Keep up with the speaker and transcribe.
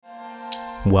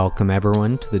Welcome,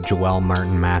 everyone, to the Joel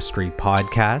Martin Mastery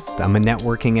Podcast. I'm a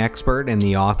networking expert and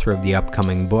the author of the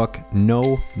upcoming book,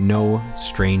 No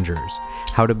Strangers,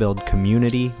 How to Build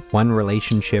Community, One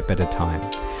Relationship at a Time.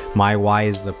 My why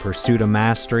is the pursuit of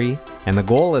mastery, and the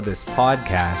goal of this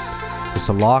podcast is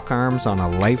to lock arms on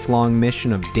a lifelong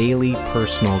mission of daily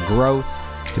personal growth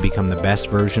to become the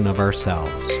best version of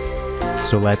ourselves.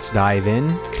 So let's dive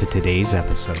in to today's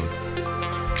episode.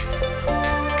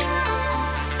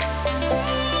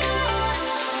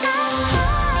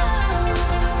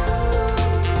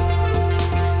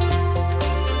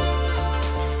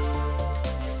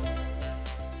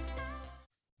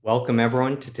 Welcome,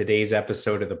 everyone, to today's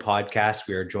episode of the podcast.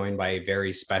 We are joined by a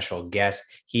very special guest.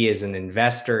 He is an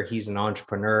investor, he's an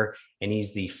entrepreneur, and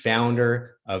he's the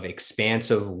founder of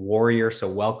Expansive Warrior. So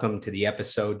welcome to the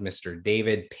episode, Mr.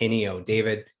 David Pinio.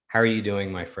 David, how are you doing,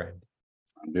 my friend?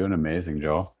 I'm doing amazing,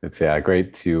 Joel. It's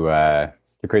great to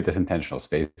create this intentional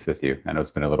space with you. I know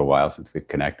it's been a little while since we've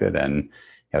connected, and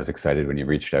I was excited when you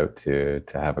reached out to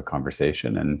have a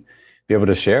conversation and be able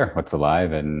to share what's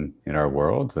alive in our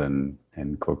worlds and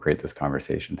co-create this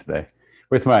conversation today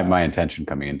with my intention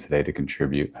coming in today to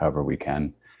contribute however we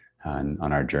can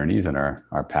on our journeys and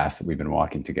our paths that we've been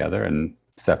walking together and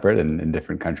separate in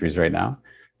different countries right now.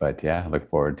 But yeah, I look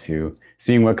forward to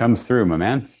seeing what comes through, my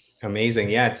man. Amazing.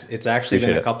 Yeah, it's actually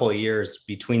been a couple of years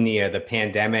between the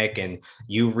pandemic and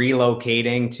you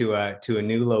relocating to a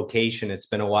new location. It's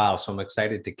been a while, so I'm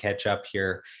excited to catch up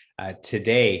here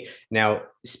today. Now,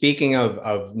 speaking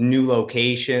of new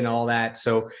location, all that,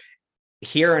 so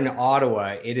here in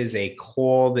Ottawa, it is a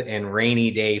cold and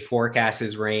rainy day. Forecast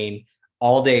is rain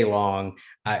all day long.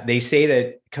 They say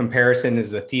that comparison is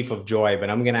the thief of joy,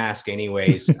 but I'm going to ask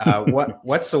anyways.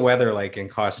 What's the weather like in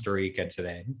Costa Rica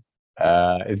today?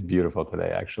 It's beautiful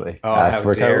today, actually. Oh,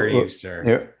 how dare you,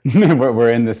 sir? We're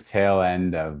in this tail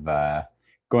end of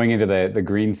going into the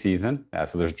green season.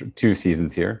 So there's two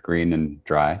seasons here, green and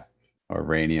dry, or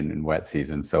rainy and wet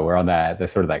season. So we're on the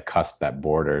sort of that cusp, that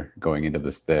border going into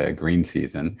the green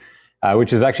season,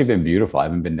 which has actually been beautiful. I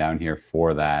haven't been down here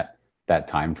for that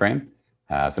time frame.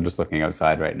 So I'm just looking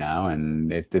outside right now,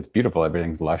 and it's beautiful.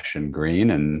 Everything's lush and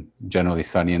green and generally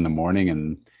sunny in the morning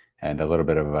and a little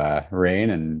bit of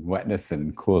rain and wetness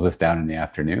and cools us down in the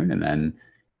afternoon. And then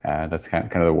that's kind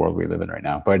of the world we live in right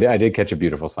now. But I did catch a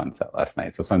beautiful sunset last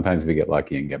night. So sometimes we get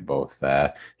lucky and get both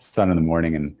sun in the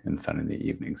morning and sun in the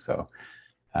evening. So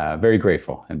very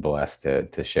grateful and blessed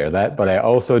to share that. But I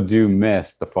also do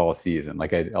miss the fall season.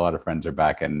 Like a lot of friends are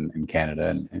back in Canada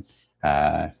and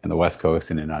in the West Coast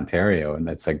and in Ontario. And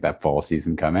that's like that fall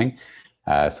season coming.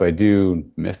 So I do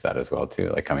miss that as well, too,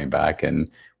 like coming back and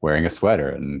wearing a sweater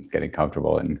and getting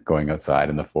comfortable and going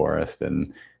outside in the forest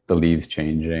and the leaves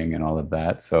changing and all of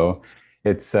that. So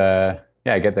it's, I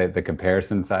get the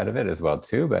comparison side of it as well,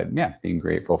 too. But yeah, being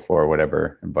grateful for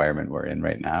whatever environment we're in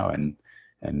right now and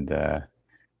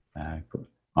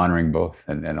honoring both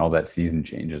and all that season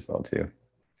change as well, too.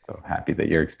 So happy that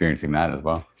you're experiencing that as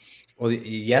well. Well,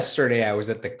 yesterday I was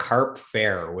at the Carp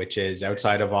Fair, which is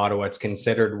outside of Ottawa. It's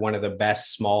considered one of the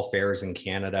best small fairs in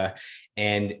Canada.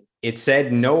 And it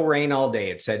said no rain all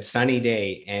day. It said sunny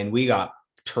day. And we got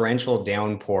torrential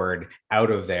downpoured out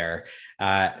of there.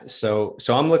 So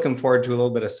I'm looking forward to a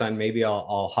little bit of sun. Maybe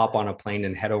I'll hop on a plane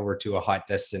and head over to a hot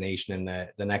destination in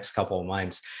the next couple of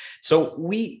months. So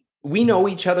we know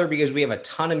each other because we have a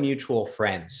ton of mutual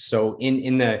friends. So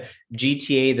in the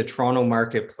GTA, the Toronto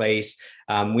marketplace,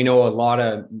 we know a lot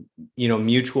of,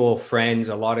 mutual friends,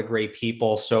 a lot of great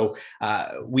people. So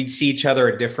we'd see each other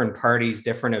at different parties,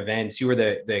 different events. You were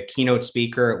the keynote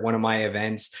speaker at one of my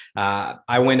events.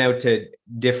 I went out to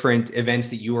different events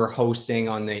that you were hosting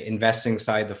on the investing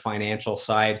side, the financial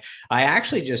side. I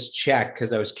actually just checked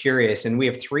because I was curious, and we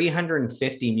have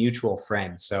 350 mutual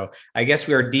friends. So I guess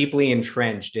we are deeply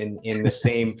entrenched in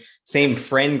the same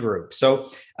friend group.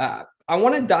 So I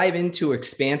want to dive into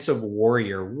Expansive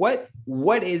Warrior. What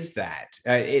is that?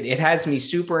 It has me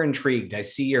super intrigued. I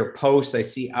see your posts, I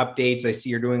see updates, I see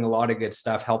you're doing a lot of good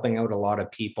stuff, helping out a lot of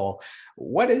people.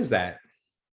 What is that?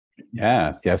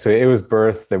 Yeah. So it was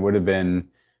birthed. It would have been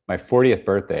my 40th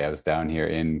birthday. I was down here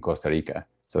in Costa Rica.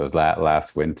 So it was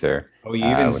last winter. Oh, you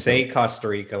even say Costa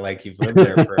Rica like you've lived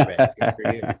there for a bit. Good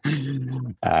for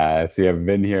you. So I've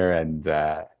been here, and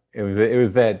it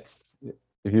was that.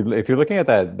 If you're looking at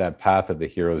that path of the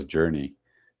hero's journey,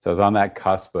 so I was on that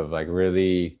cusp of like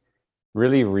really,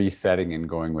 really resetting and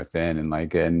going within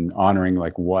and honoring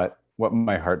like what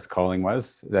my heart's calling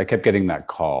was. I kept getting that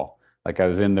call. Like I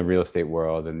was in the real estate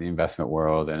world and the investment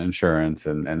world and insurance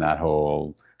and that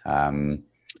whole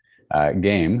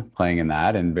game playing in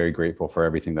that, and very grateful for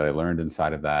everything that I learned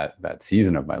inside of that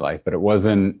season of my life. But it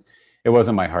wasn't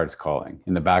my heart's calling.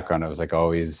 In the background, I was like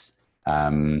always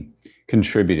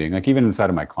contributing, like even inside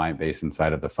of my client base,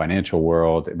 inside of the financial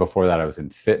world. Before that, I was in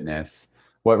fitness.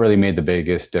 What really made the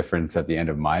biggest difference at the end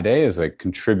of my day is like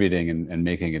contributing and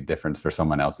making a difference for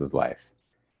someone else's life.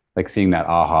 Like seeing that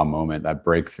aha moment, that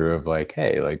breakthrough of like,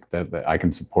 hey, like that I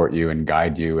can support you and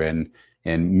guide you in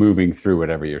moving through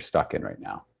whatever you're stuck in right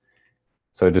now.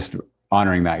 So just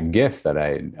honoring that gift that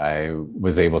I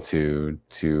was able to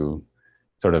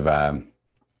sort of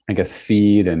I guess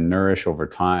feed and nourish over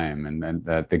time, and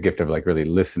that the gift of like really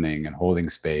listening and holding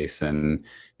space and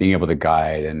being able to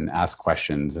guide and ask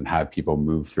questions and have people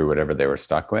move through whatever they were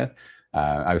stuck with.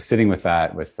 I was sitting with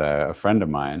that with a friend of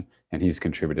mine, and he's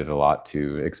contributed a lot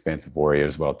to Expansive Warrior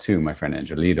as well too. My friend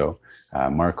Angelito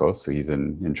Marcos, so he's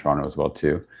in Toronto as well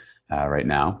too right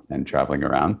now and traveling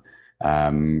around,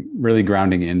 really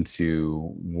grounding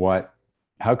into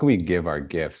how can we give our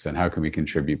gifts and how can we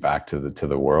contribute back to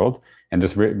the world, and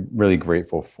just really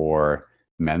grateful for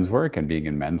men's work and being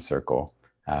in men's circle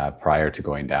prior to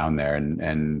going down there,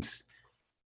 and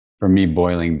for me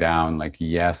boiling down, like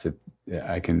yes,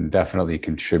 I can definitely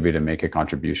contribute and make a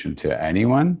contribution to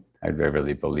anyone. I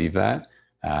really believe that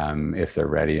if they're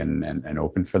ready and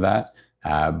open for that.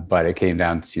 But it came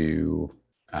down to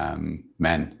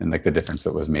men and like the difference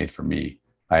that was made for me.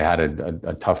 I had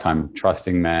a tough time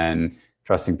trusting men,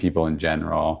 trusting people in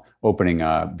general, opening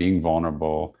up, being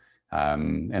vulnerable.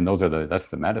 And that's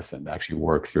the medicine to actually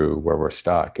work through where we're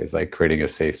stuck, is like creating a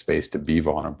safe space to be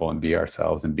vulnerable and be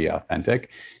ourselves and be authentic.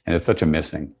 And it's such a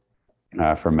missing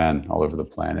for men all over the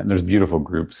planet. And there's beautiful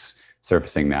groups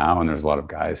surfacing now, and there's a lot of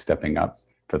guys stepping up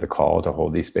for the call to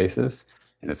hold these spaces.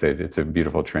 And it's a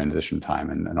beautiful transition time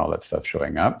and all that stuff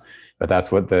showing up. But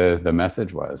that's what the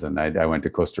message was. And I went to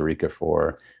Costa Rica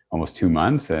for almost 2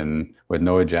 months, and with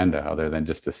no agenda other than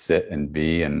just to sit and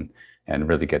be and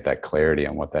really get that clarity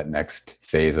on what that next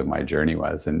phase of my journey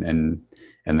was. And then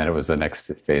it was the next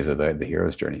phase of the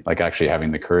hero's journey, like actually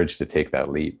having the courage to take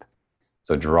that leap.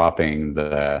 So dropping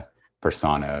the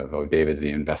persona of, oh, David's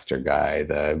the investor guy,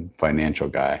 the financial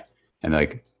guy, and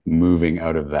like moving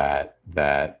out of that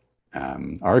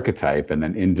archetype and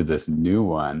then into this new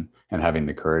one, and having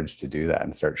the courage to do that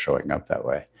and start showing up that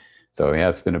way. So yeah,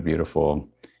 it's been a beautiful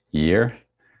year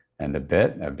and a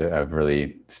bit of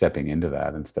really stepping into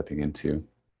that and stepping into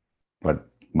what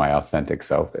my authentic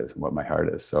self is and what my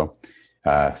heart is. So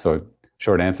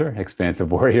short answer,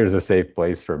 Expansive Warrior is a safe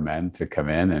place for men to come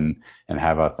in and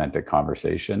have authentic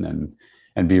conversation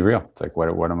and be real. It's like,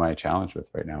 what am I challenged with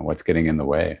right now? What's getting in the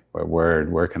way?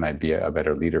 Where can I be a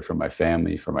better leader for my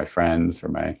family, for my friends, for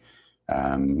my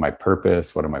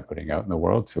purpose? What am I putting out in the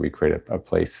world? So we create a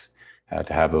place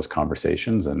to have those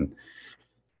conversations and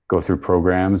go through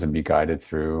programs and be guided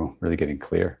through really getting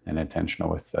clear and intentional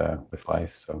with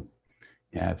life. So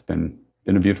yeah, it's been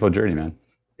a beautiful journey, man.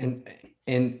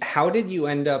 And how did you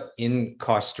end up in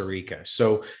Costa Rica?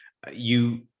 So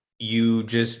you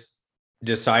just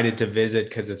decided to visit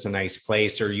because it's a nice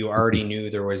place, or you already knew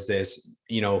there was this,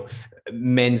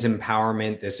 men's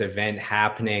empowerment, this event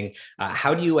happening?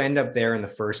 How do you end up there in the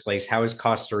first place? How is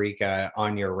Costa Rica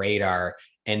on your radar?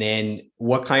 And then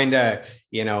what kind of,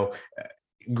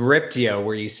 gripped you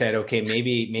where you said, okay,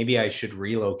 maybe I should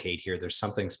relocate here. There's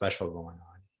something special going on.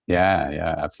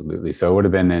 Yeah, absolutely. So it would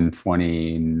have been in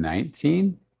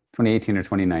 2018 or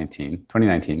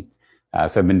 2019.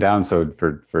 So I've been down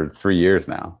for 3 years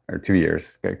now, or 2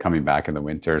 years, coming back in the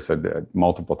winter. So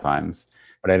multiple times,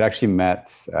 but I'd actually met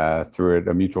through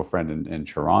a mutual friend in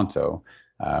Toronto,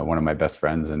 one of my best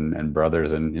friends and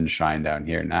brothers in Shine down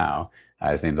here now.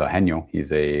 His name's Eugenio.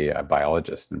 He's a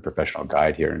biologist and professional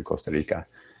guide here in Costa Rica.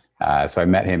 So I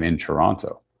met him in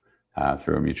Toronto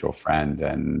through a mutual friend,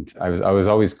 and I was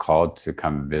always called to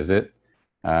come visit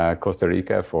Costa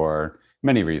Rica for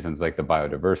many reasons, like the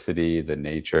biodiversity, the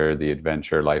nature, the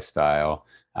adventure lifestyle,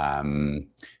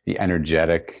 the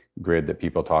energetic grid that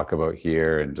people talk about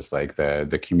here, and just like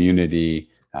the community.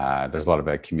 There's a lot of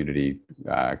that community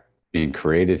being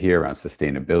created here around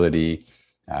sustainability.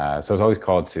 So I was always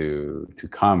called to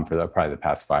come for probably the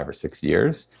past 5 or 6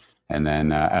 years. And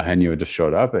then Eugenio just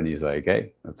showed up, and he's like,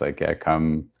 hey, it's like, yeah,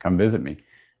 come visit me.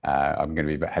 I'm going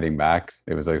to be heading back.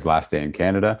 It was like his last day in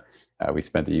Canada. We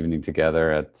spent the evening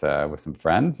together with some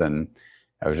friends, and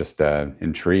I was just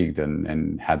intrigued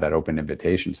and had that open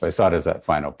invitation. So I saw it as that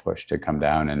final push to come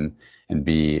down and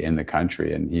be in the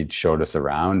country. And he showed us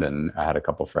around, and I had a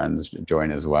couple friends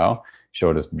join as well,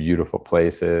 showed us beautiful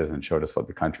places and showed us what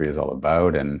the country is all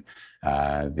about, and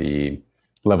the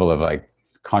level of like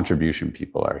contribution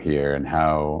people are here and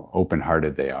how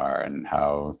open-hearted they are and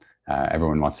how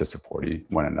everyone wants to support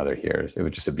one another here. It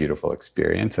was just a beautiful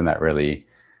experience, and that really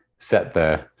set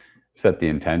the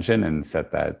intention and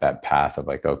set that path of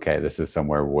like, okay, this is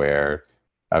somewhere where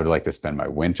I would like to spend my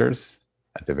winters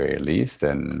at the very least.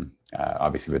 And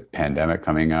obviously with pandemic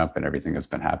coming up and everything that's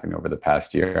been happening over the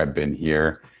past year, I've been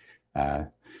here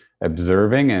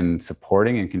observing and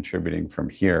supporting and contributing from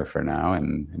here for now.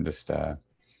 And just,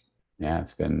 yeah,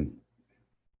 it's been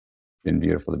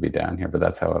beautiful to be down here, but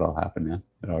that's how it all happened. Yeah.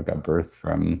 It all got birthed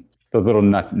from those little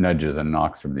nudges and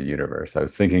knocks from the universe. I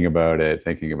was thinking about it,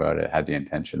 had the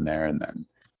intention there. And then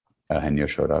Henyo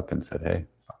showed up and said, hey,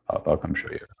 I'll come show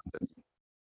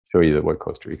you what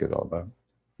Costa Rica is all about.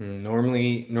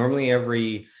 Normally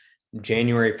every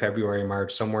January, February,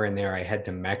 March, somewhere in there, I head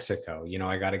to Mexico.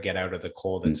 I got to get out of the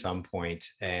cold at some point.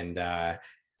 And,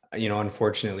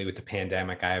 unfortunately with the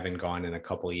pandemic, I haven't gone in a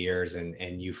couple of years,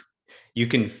 and you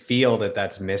can feel that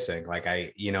that's missing. Like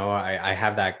I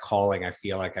have that calling. I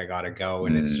feel like I got to go.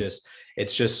 And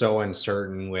it's just so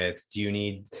uncertain with, do you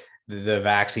need the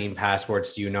vaccine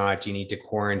passports? Do you not? Do you need to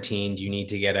quarantine? Do you need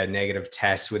to get a negative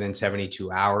test within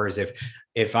 72 hours?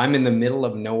 If I'm in the middle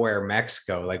of nowhere,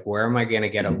 Mexico, like where am I going to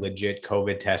get a legit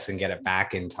COVID test and get it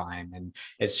back in time? And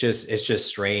it's just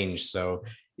strange. So,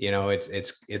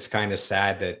 it's kind of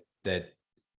sad that,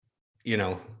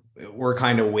 we're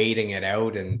kind of waiting it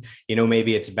out, and,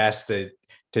 maybe it's best to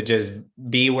just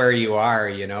be where you are,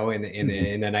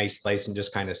 in a nice place and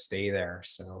just kind of stay there.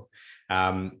 So,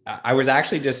 I was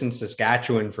actually just in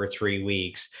Saskatchewan for 3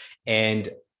 weeks, and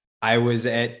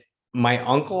my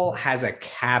uncle has a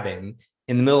cabin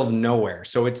in the middle of nowhere.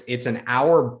 So it's an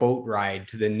hour boat ride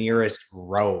to the nearest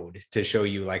road, to show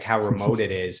you like how remote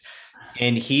it is.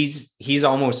 And he's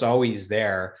almost always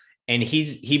there. And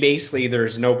he basically,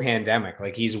 there's no pandemic.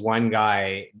 Like he's one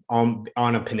guy on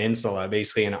a peninsula,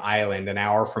 basically an island, an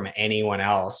hour from anyone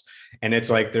else. And it's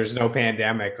like, there's no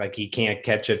pandemic. Like he can't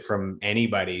catch it from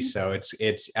anybody. So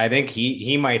I think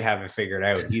he might have it figured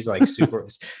out. He's like super,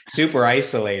 super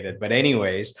isolated. But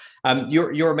anyways,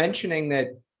 you're mentioning that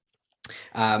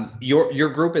your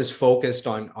group is focused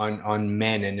on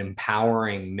men and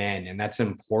empowering men, and that's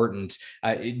important.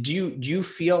 Do you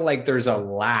feel like there's a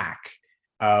lack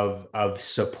of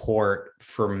support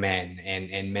for men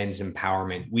and men's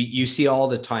empowerment? You see all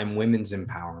the time women's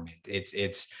empowerment.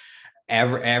 It's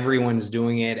everyone's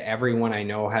doing it. Everyone I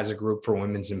know has a group for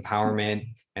women's empowerment,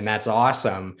 and that's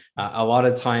awesome. A lot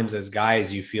of times as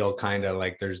guys, you feel kind of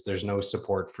like there's no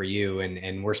support for you,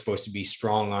 and we're supposed to be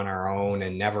strong on our own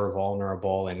and never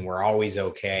vulnerable, and we're always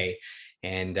okay.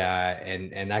 And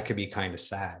that could be kind of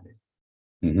sad.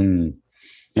 Mm-hmm.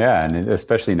 Yeah, and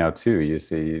especially now too, you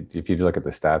see, if you look at the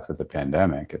stats with the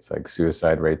pandemic, it's like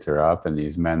suicide rates are up, and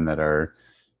these men that are,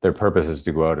 their purpose is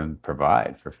to go out and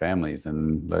provide for families,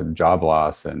 and the job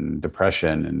loss and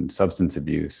depression and substance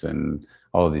abuse and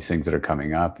all of these things that are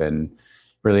coming up, and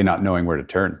really not knowing where to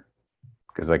turn.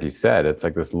 Because like you said, it's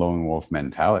like this lone wolf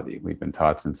mentality. We've been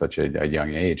taught since such a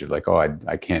young age of like, oh,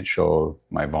 I can't show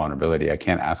my vulnerability. I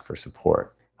can't ask for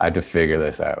support. I have to figure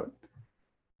this out,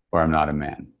 or I'm not a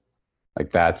man.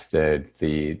 Like that's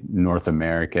the North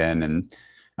American, and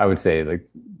I would say like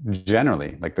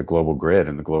generally like the global grid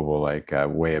and the global like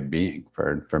way of being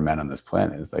for men on this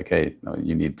planet is like, hey, no,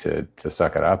 you need to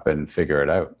suck it up and figure it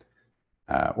out,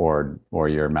 or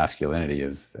your masculinity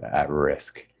is at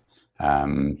risk,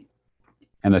 and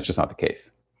that's just not the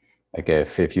case. Like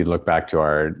if you look back to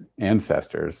our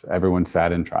ancestors, everyone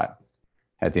sat in tribe.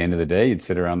 At the end of the day, you'd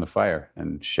sit around the fire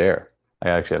and share. I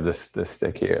actually have this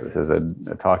stick here. This is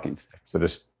a talking stick. So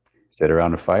just sit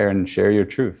around a fire and share your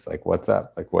truth. Like, what's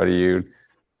up? Like, what are you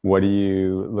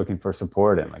looking for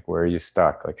support in? Like, where are you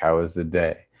stuck? Like, how was the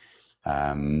day?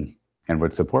 And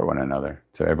would support one another.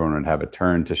 So everyone would have a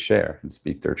turn to share and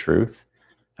speak their truth.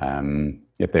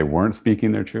 If they weren't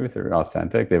speaking their truth or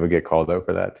authentic, they would get called out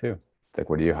for that too. It's like,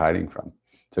 what are you hiding from?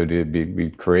 So we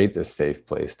create this safe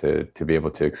place to be able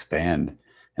to expand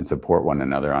and support one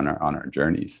another on our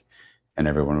journeys. And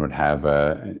everyone would have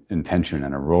an intention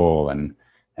and a role and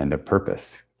a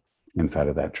purpose inside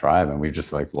of that tribe. And we've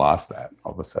just like lost that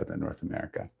all of a sudden in North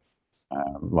America.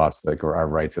 Lost like our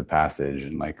rites of passage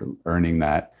and like earning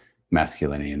that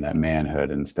masculinity and that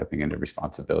manhood and stepping into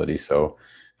responsibility. So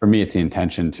for me, it's the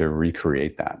intention to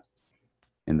recreate that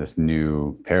in this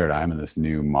new paradigm and this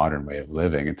new modern way of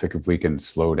living. It's like if we can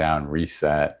slow down,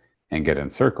 reset, and get in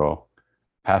circle,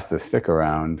 pass the stick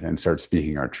around and start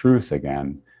speaking our truth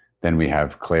again, then we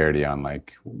have clarity on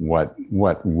like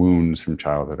what wounds from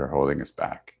childhood are holding us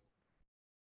back,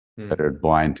 that are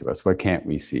blind to us. What can't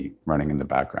we see running in the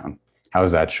background? How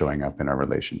is that showing up in our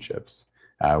relationships?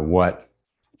 What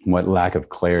lack of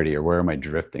clarity, or where am I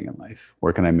drifting in life?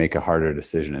 Where can I make a harder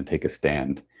decision and take a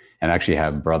stand, and actually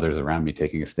have brothers around me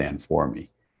taking a stand for me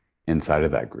inside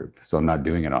of that group? So I'm not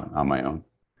doing it on my own.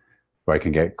 Where I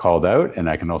can get called out, and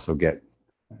I can also get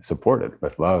supported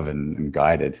with love and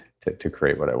guided to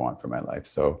create what I want for my life.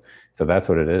 So that's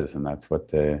what it is, and that's what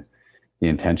the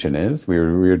intention is. We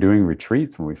were doing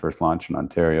retreats when we first launched in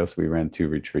Ontario. So we ran 2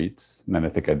 retreats, and then I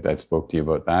think I spoke to you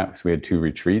about that. So we had 2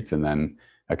 retreats, and then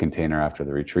a container after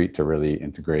the retreat to really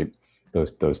integrate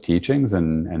those teachings.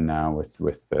 And now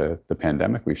with the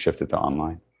pandemic, we've shifted to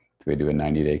online. So we do a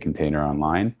 90-day container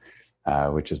online,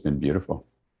 which has been beautiful.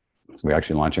 So we're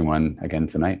actually launching one again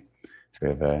tonight. So we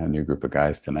have a new group of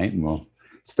guys tonight, and we'll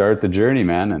start the journey,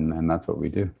 man. And that's what we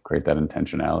do: create that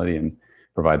intentionality and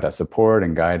provide that support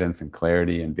and guidance and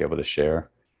clarity, and be able to share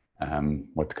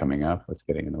what's coming up, what's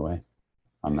getting in the way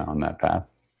on that path.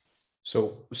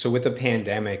 So with the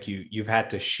pandemic, you've had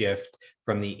to shift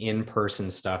from the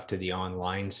in-person stuff to the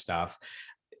online stuff.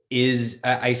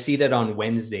 I see that on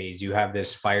Wednesdays you have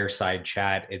this fireside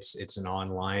chat. It's an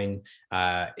online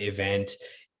event.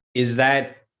 Is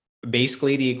that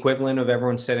basically the equivalent of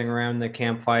everyone sitting around the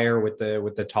campfire with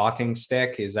the talking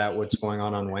stick? Is that what's going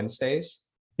on Wednesdays?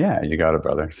 Yeah, you got it,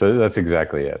 brother. So that's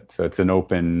exactly it. So it's an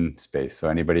open space. So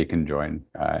anybody can join,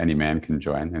 any man can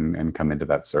join and come into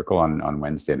that circle on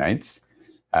Wednesday nights.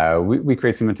 We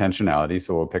create some intentionality.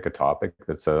 So we'll pick a topic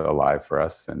that's alive for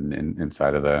us and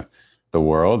inside of the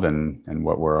world and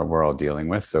what we're all dealing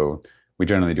with. So we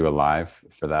generally do a live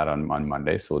for that on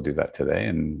Monday. So we'll do that today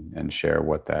and share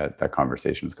what that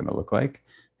conversation is going to look like,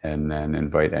 and then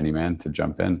invite any man to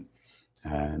jump in,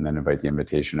 and then invite the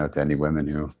invitation out to any women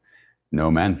who know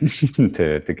men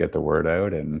to get the word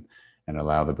out and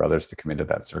allow the brothers to come into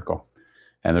that circle.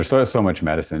 And there's so much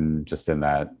medicine just in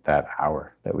that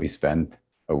hour that we spend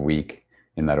a week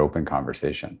in that open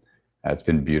conversation. It's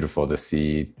been beautiful to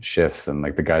see shifts, and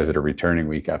like the guys that are returning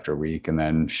week after week and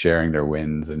then sharing their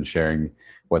wins and sharing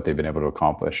what they've been able to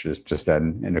accomplish is just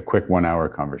in a quick 1 hour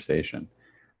conversation,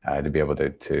 to be able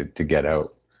to get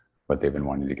out what they've been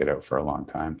wanting to get out for a long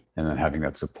time, and then having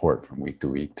that support from week to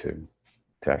week to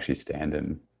actually stand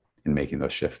in making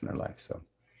those shifts in their life. So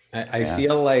I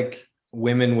feel like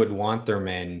women would want their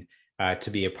men to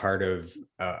be a part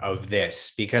of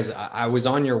this, because I was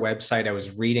on your website, I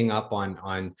was reading up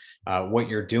on what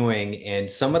you're doing,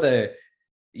 and some of the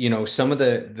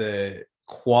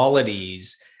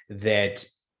qualities that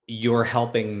you're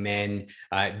helping men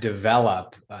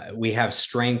develop. We have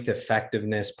strength,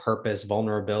 effectiveness, purpose,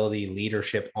 vulnerability,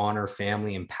 leadership, honor,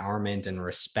 family, empowerment, and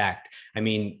respect. I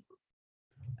mean,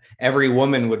 every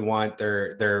woman would want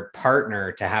their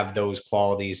partner to have those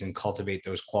qualities and cultivate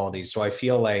those qualities. So I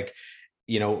feel like,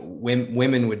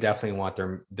 women would definitely want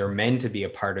their men to be a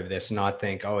part of this, not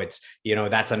think, oh, it's,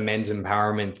 that's a men's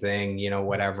empowerment thing,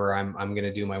 whatever, I'm going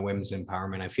to do my women's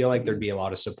empowerment. I feel like there'd be a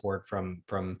lot of support from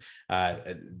the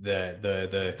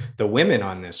women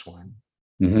on this one.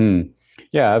 Mm-hmm.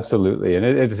 Yeah, absolutely. And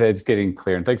it's getting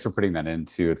clear. And thanks for putting that in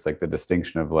too. It's like the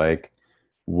distinction of like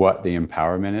what the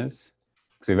empowerment is.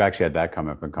 Because we've actually had that come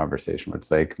up in conversation where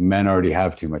it's like men already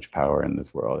have too much power in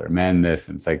this world, or men this,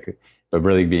 and it's like, but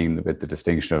really being the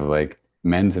distinction of like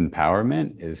men's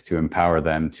empowerment is to empower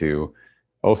them to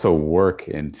also work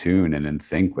in tune and in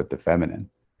sync with the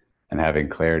feminine, and having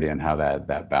clarity on how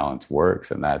that balance works.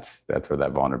 And that's where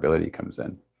that vulnerability comes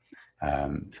in.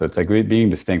 So it's like being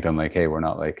distinct on like, hey, we're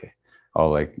not like all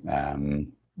like,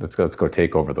 let's go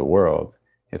take over the world.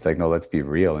 It's like, no, let's be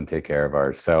real and take care of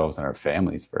ourselves and our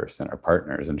families first and our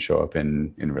partners, and show up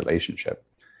in relationship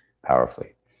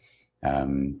powerfully.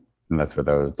 And that's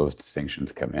where those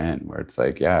distinctions come in, where it's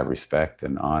like, yeah, respect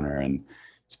and honor and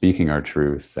speaking our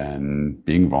truth and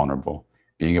being vulnerable,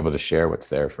 being able to share what's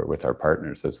there with our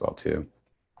partners as well too.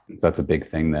 So that's a big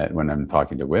thing that when I'm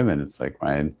talking to women, it's like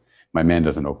my man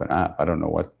doesn't open up. I don't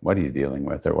know what he's dealing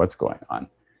with or what's going on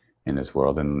in his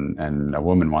world. And a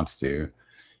woman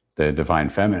the divine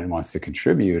feminine wants to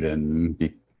contribute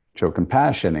and show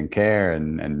compassion and care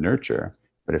and nurture.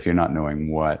 But if you're not knowing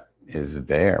what is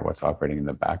there, what's operating in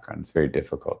the background, it's very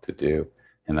difficult to do.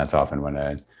 And that's often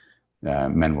when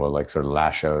men will like sort of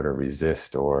lash out or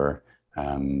resist or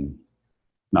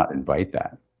not invite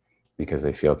that, because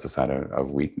they feel it's a sign of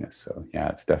weakness. So yeah,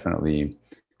 it's definitely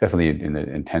in the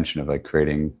intention of like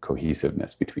creating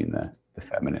cohesiveness between the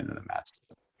feminine and the masculine.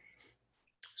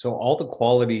 So all the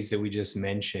qualities that we just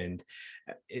mentioned,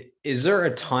 is there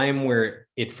a time where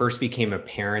it first became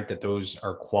apparent that those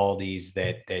are qualities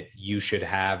that you should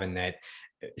have and that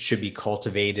should be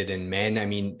cultivated in men? I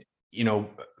mean,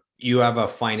 you have a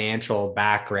financial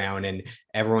background, and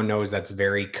everyone knows that's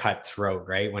very cutthroat,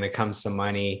 right? When it comes to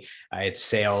money, it's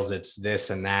sales, it's this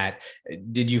and that.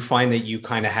 Did you find that you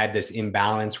kind of had this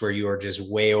imbalance where you were just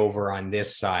way over on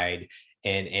this side,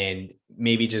 and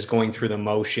maybe just going through the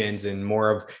motions and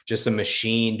more of just a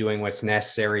machine doing what's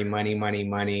necessary, money, money,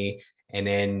 money, and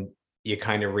then you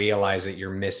kind of realize that you're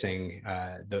missing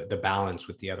the balance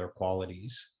with the other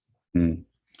qualities? Hmm.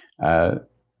 Uh,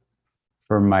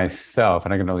 for myself,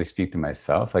 and I can only speak to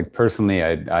myself, like personally,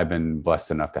 I've been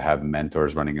blessed enough to have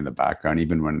mentors running in the background,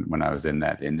 even when I was in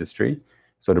that industry.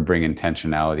 So to bring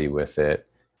intentionality with it,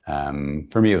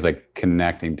 for me, it was like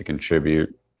connecting to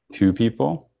contribute to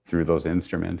people through those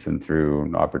instruments and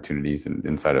through opportunities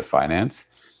inside of finance.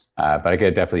 But I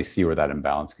could definitely see where that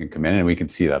imbalance can come in, and we can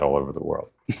see that all over the world.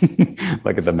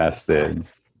 Look at the mess the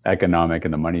economic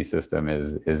and the money system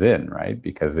is in, right?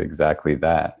 Because exactly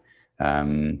that.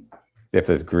 If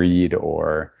there's greed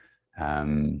or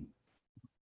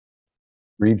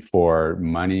greed for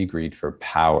money, greed for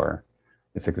power,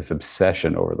 it's like this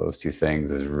obsession over those two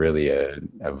things is really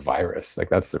a virus. Like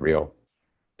that's the real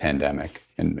pandemic,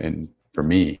 and for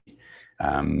me,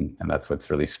 and that's what's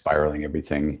really spiraling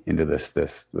everything into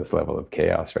this level of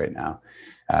chaos right now.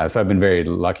 So I've been very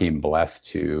lucky and blessed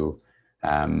to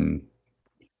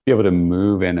be able to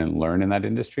move in and learn in that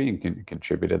industry and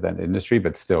contribute to that industry,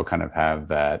 but still kind of have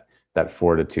that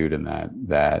fortitude and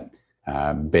that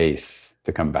base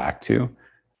to come back to,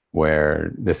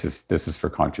 where this is for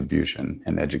contribution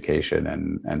and education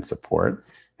and support,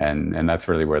 and that's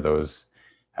really where those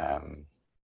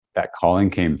that calling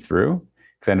came through.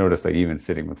 Because I noticed, like, even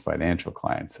sitting with financial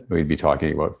clients, we'd be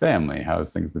talking about family,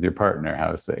 how's things with your partner,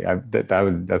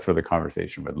 that's where the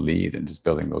conversation would lead, and just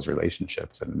building those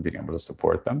relationships and being able to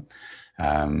support them.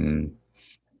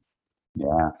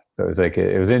 Yeah, so it was like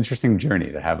it was an interesting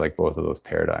journey to have like both of those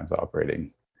paradigms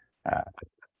operating at the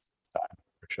time,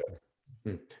 for sure.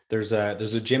 Hmm. There's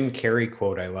a Jim Carrey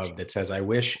quote I love that says, "I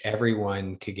wish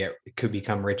everyone could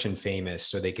become rich and famous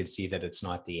so they could see that it's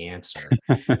not the answer."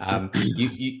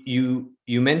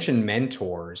 You mentioned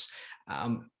mentors.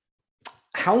 Um,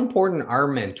 how important are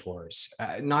mentors?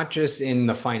 Not just in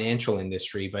the financial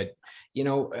industry, but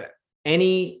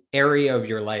any area of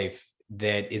your life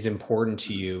that is important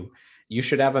to you. You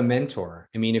should have a mentor.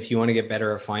 I mean, if you want to get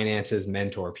better at finances,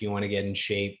 mentor. If you want to get in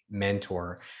shape,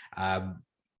 mentor. Um,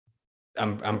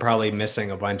 I'm probably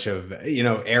missing a bunch of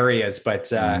areas, but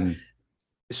Mm.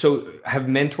 so have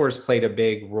mentors played a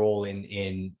big role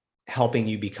in helping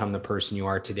you become the person you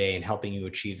are today and helping you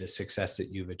achieve the success that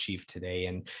you've achieved today?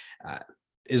 And uh,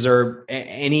 is there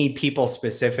any people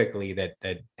specifically that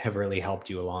have really helped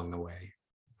you along the way?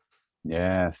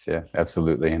 Yes, yeah,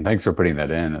 absolutely. And thanks for putting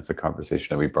that in. It's a conversation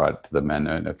that we brought to the men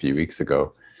a few weeks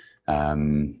ago.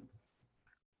 Um,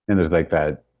 and there's like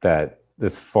that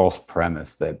this false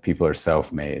premise that people are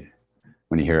self-made.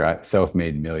 When you hear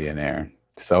self-made millionaire,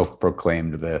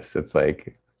 self-proclaimed this, it's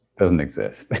like doesn't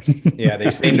exist. Yeah,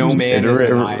 they say no It man is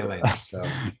an island. So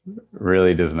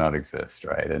really does not exist,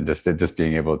 right? And just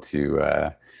being able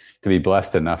to be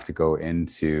blessed enough to go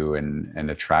into and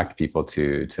attract people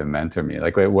to mentor me.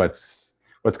 Like what's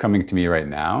coming to me right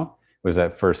now was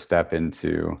that first step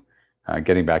into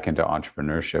getting back into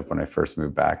entrepreneurship when I first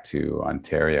moved back to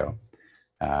Ontario,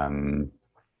 um,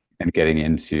 and getting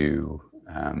into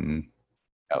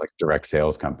like direct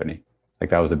sales company.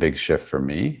 Like that was a big shift for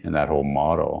me, and that whole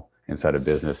model inside of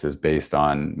business is based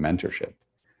on mentorship,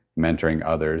 mentoring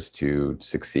others to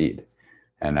succeed.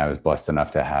 And I was blessed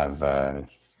enough to have a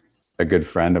good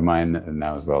friend of mine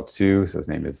now as well too. So his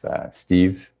name is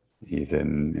Steve. He's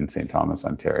in St. Thomas,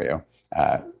 Ontario.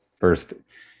 First,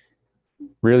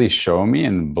 really show me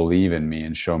and believe in me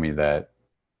and show me that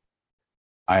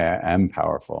I am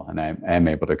powerful and I am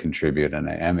able to contribute and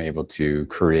I am able to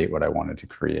create what I wanted to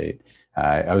create.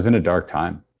 I was in a dark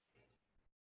time.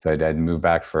 So I'd moved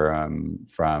back from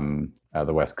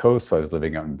the West Coast. So I was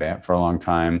living out in Banff for a long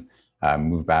time.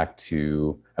 Moved back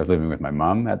I was living with my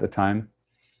mom at the time.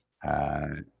 Uh,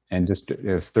 and just,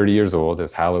 it was 30 years old. It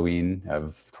was Halloween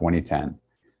of 2010.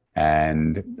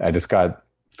 And I just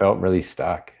felt really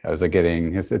stuck. I was like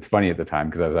it's funny at the time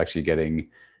because I was actually getting,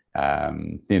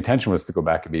 the intention was to go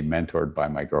back and be mentored by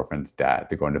my girlfriend's dad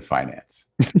to go into finance.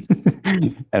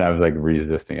 And I was like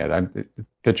resisting it.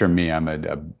 Picture me,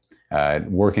 I'm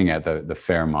working at the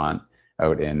Fairmont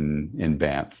out in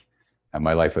Banff. And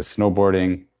my life was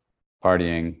snowboarding,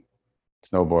 partying,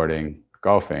 snowboarding,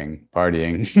 golfing,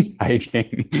 partying,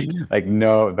 hiking, like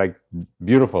no, like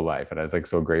beautiful life. And I was like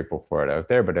so grateful for it out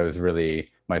there. But it was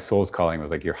really my soul's calling was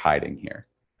like, you're hiding here.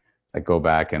 Like go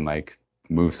back and like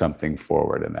move something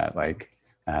forward in that like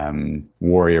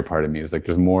warrior part of me was like,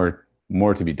 there's more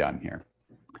to be done here.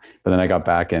 But then I got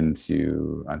back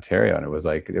into Ontario, and it was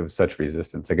like it was such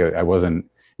resistance. Like I wasn't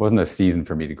it wasn't a season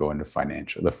for me to go into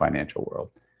the financial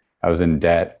world. I was in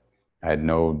debt. I had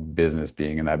no business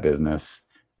being in that business,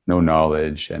 no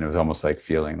knowledge, and it was almost like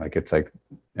feeling like it's like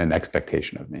an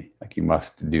expectation of me. Like you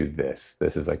must do this.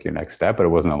 This is like your next step, but it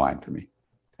wasn't aligned for me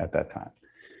at that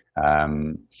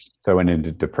time. So I went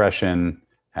into depression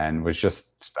and was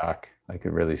just stuck, like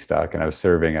it really stuck. And I was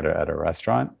serving at a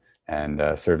restaurant and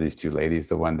served these two ladies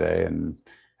the one day, and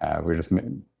we were just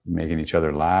making each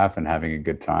other laugh and having a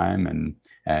good time,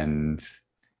 and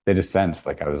they just sensed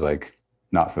like I was like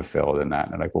not fulfilled in that.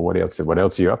 And they're like, well, what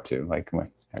else are you up to? Like, are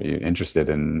you interested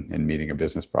in meeting a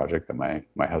business project that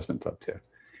my husband's up to?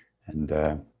 And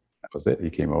that was it. He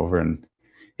came over and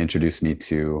introduced me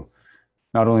to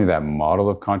not only that model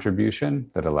of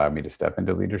contribution that allowed me to step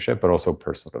into leadership, but also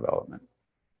personal development,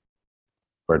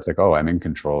 where it's like, oh, I'm in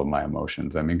control of my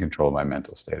emotions. I'm in control of my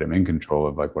mental state. I'm in control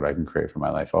of like what I can create for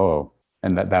my life. Oh,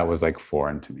 and that was like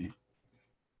foreign to me.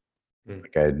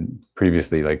 Like I'd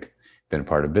previously like been a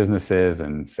part of businesses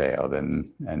and failed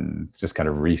and just kind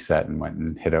of reset and went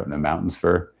and hid out in the mountains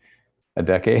for a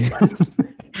decade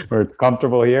where it's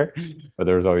comfortable here. But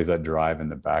there was always that drive in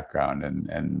the background,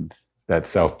 and that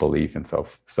self-belief and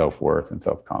self-worth and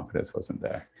self-confidence wasn't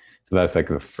there. So that's like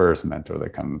the first mentor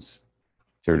that comes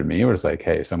through to me, was like,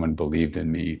 hey, someone believed in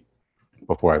me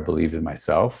before I believed in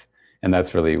myself. And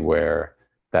that's really where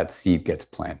that seed gets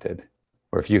planted.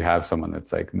 Or if you have someone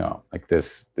that's like, no, like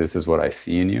this is what I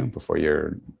see in you before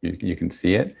you can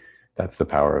see it. That's the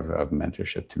power of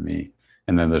mentorship to me.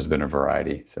 And then there's been a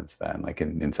variety since then, like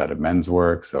inside of men's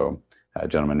work. So a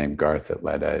gentleman named Garth that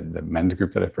led the men's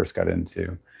group that I first got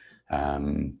into.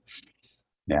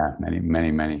 Yeah,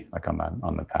 many like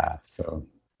on the path. So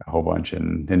a whole bunch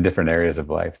in different areas of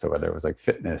life. So whether it was like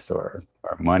fitness or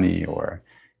money or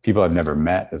people I've never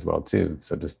met as well too.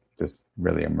 So just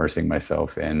really immersing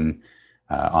myself in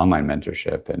online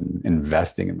mentorship and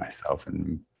investing in myself,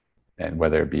 and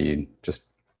whether it be just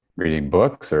reading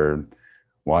books or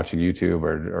watching YouTube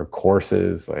or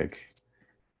courses, like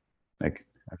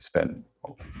I've spent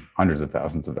hundreds of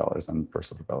thousands of dollars on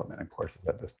personal development and courses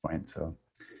at this point. So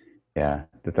yeah,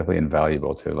 it's definitely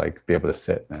invaluable to like be able to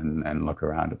sit and look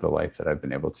around at the life that I've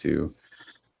been able to,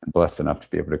 blessed enough to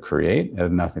be able to create. It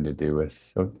had nothing to do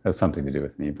with, it has something to do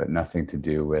with me, but nothing to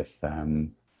do with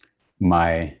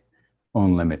my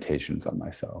own limitations on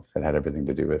myself. It had everything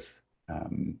to do with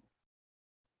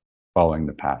following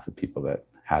the path of people that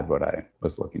had what I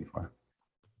was looking for.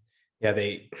 Yeah,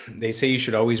 they say you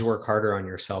should always work harder on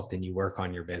yourself than you work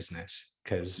on your business,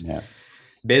 because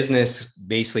business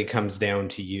basically comes down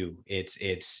to you.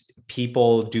 It's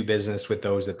people do business with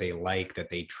those that they like, that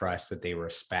they trust, that they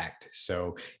respect.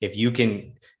 So if you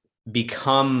can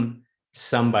become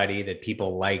somebody that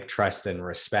people like, trust, and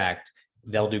respect,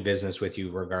 they'll do business with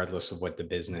you regardless of what the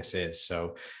business is.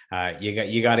 So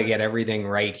you got to get everything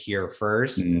right here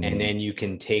first, and then you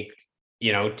can take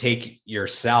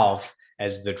yourself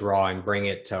as the draw and bring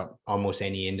it to almost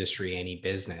any industry, any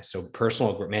business. So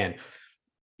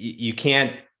you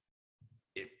can't,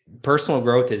 personal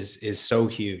growth is so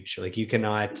huge. Like you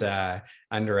cannot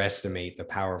underestimate the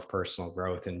power of personal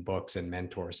growth and books and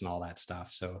mentors and all that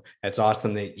stuff. So it's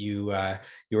awesome that you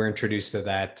were introduced to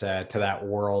that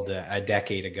world a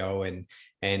decade ago.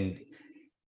 And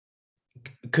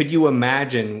could you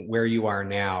imagine where you are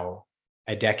now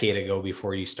a decade ago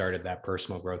before you started that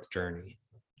personal growth journey?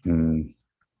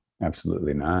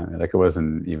 Absolutely not. Like it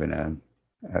wasn't even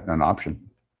an option.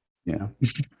 It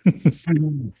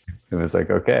was like,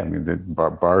 okay, I mean, the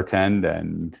bartend,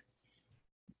 and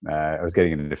I was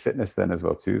getting into fitness then as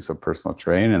well too. So personal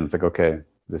train, and it's like, okay,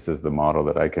 this is the model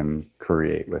that I can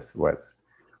create with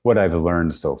what I've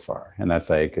learned so far. And that's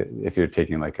like, if you're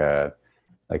taking like a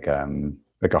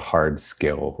hard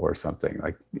skill or something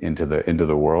like into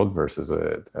the world versus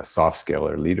a soft skill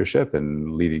or leadership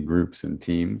and leading groups and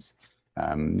teams,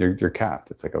 you're capped.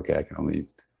 It's like, okay,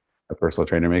 a personal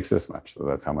trainer makes this much, so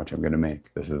that's how much I'm going to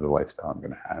make. This is the lifestyle I'm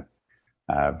going to have.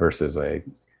 Versus like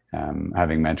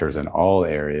having mentors in all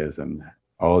areas and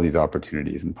all these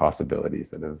opportunities and possibilities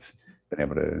that have been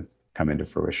able to come into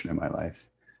fruition in my life.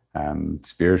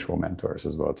 Spiritual mentors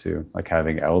as well too, like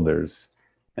having elders,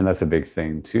 and that's a big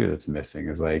thing too that's missing,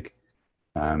 is like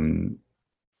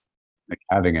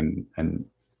having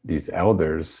these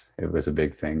elders. It was a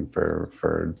big thing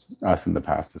for us in the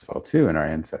past as well too, and our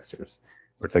ancestors.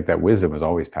 It's like that wisdom was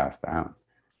always passed down.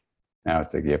 Now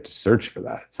it's like you have to search for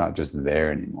that. It's not just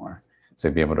there anymore.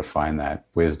 So be able to find that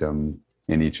wisdom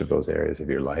in each of those areas of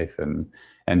your life and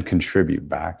contribute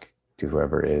back to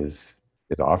whoever is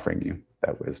is offering you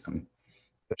that wisdom.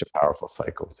 Such a powerful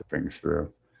cycle to bring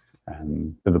through,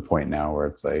 to the point now where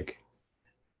it's like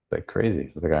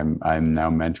crazy. It's like I'm now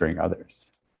mentoring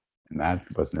others, and that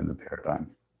wasn't in the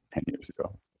paradigm 10 years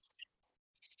ago.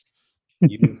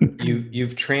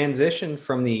 You've transitioned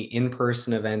from the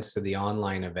in-person events to the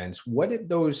online events. What did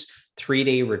those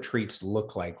 3-day retreats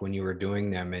look like when you were doing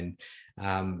them? And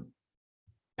um,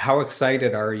 how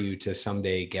excited are you to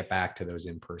someday get back to those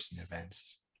in-person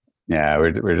events? Yeah,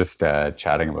 we're just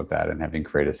chatting about that and having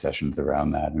creative sessions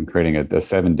around that and creating a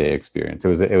 7-day experience. It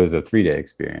was a 3-day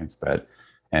experience, but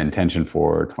an intention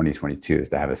for 2022 is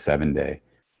to have a 7-day,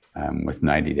 with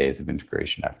 90 days of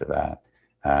integration after that.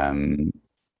 Um,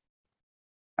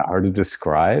 Hard to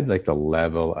describe, like the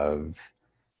level of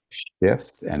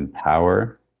shift and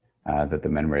power that the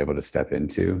men were able to step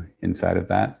into inside of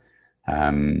that.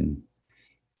 Um,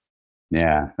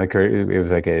 yeah, like it was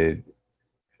like it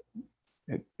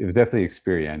was definitely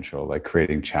experiential, like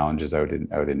creating challenges out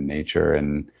in nature,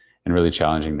 and really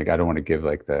challenging. Like I don't want to give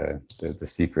like the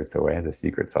secrets away, the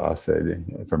secret sauce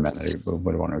for men that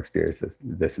would want to experience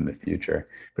this in the future.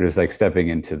 But it was like stepping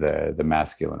into the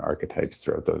masculine archetypes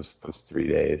throughout those 3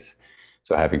 days.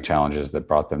 So having challenges that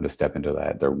brought them to step into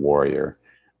that their warrior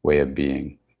way of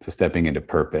being. So stepping into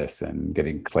purpose and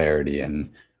getting clarity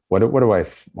and what do I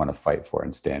want to fight for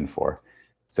and stand for.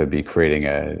 So it'd be creating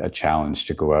a challenge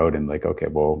to go out and like, okay,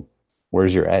 well,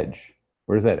 where's your edge?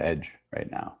 Where's that edge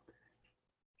right now?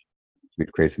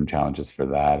 We'd create some challenges for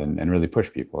that and really push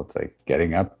people. It's like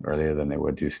getting up earlier than they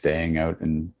would do, staying out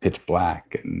in pitch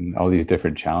black, and all these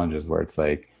different challenges where it's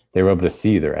like they were able to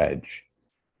see their edge.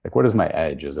 Like, what is my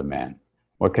edge as a man?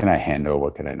 What can I handle?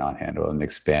 What can I not handle? And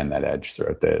expand that edge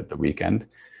throughout the weekend.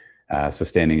 So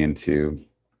standing into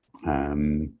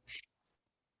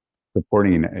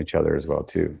supporting each other as well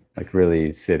too, like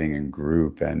really sitting in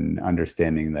group and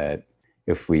understanding that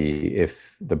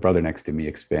if the brother next to me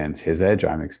expands his edge,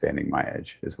 I'm expanding my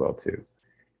edge as well too.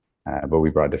 But we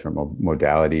brought different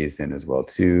modalities in as well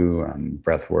too,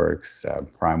 breath works,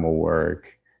 primal work,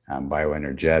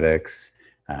 bioenergetics,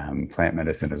 plant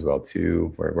medicine as well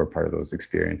too. We're part of those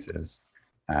experiences,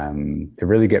 to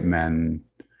really get men,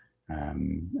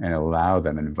 and allow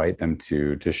them, invite them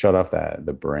to shut off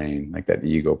the brain, like that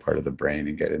ego part of the brain,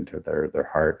 and get into their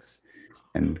hearts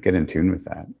and get in tune with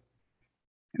that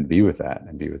and be with that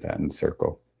in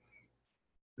circle.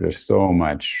 There's so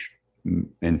much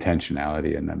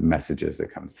intentionality in the messages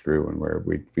that come through, and where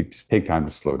we just take time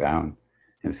to slow down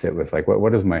and sit with like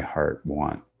what does my heart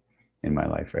want in my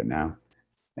life right now,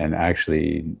 and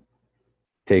actually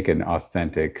take an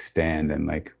authentic stand and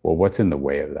like, well, what's in the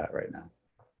way of that right now,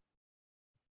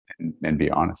 and be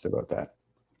honest about that,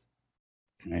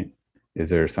 right? Is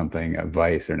there something, a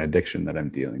vice or an addiction that I'm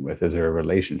dealing with? Is there a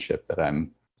relationship that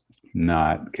I'm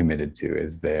not committed to?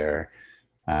 Is there,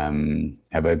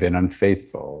 have I been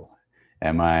unfaithful?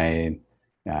 Am I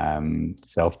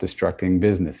self-destructing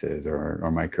businesses or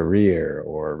my career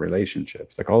or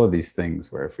relationships? Like all of these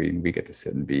things where if we get to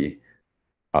sit and be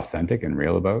authentic and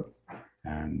real about,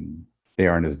 they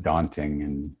aren't as daunting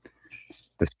and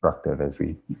destructive as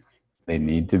they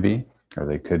need to be, or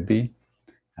they could be,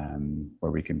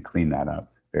 where we can clean that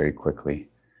up very quickly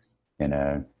in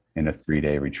a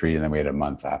 3-day retreat. And then we had a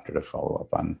month after to follow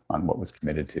up on what was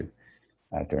committed to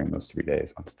during those 3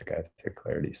 days once the guys had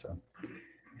clarity. So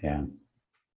yeah.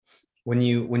 When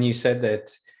you said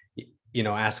that,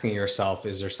 asking yourself,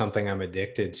 is there something I'm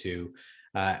addicted to?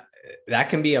 That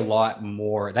can be a lot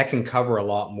more, that can cover a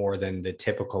lot more than the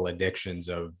typical addictions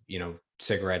of,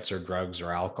 cigarettes or drugs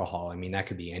or alcohol. I mean, that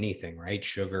could be anything, right?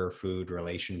 Sugar, food,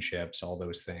 relationships, all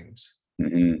those things.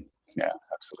 Mm-hmm. Yeah,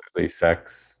 absolutely.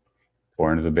 Sex,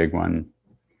 porn is a big one.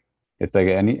 It's like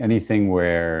anything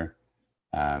where,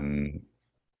 like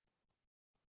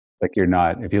you're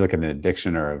not, if you look at an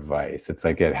addiction or a vice, it's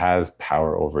like it has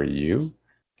power over you.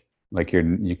 Like you're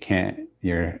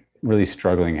really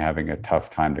struggling, having a tough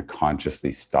time to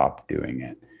consciously stop doing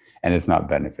it. And it's not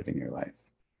benefiting your life.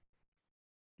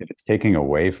 If it's taking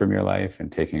away from your life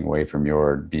and taking away from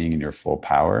your being in your full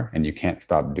power and you can't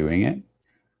stop doing it,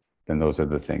 then those are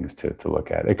the things to look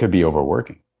at. It could be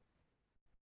overworking.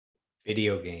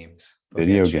 Video games.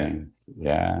 Video games.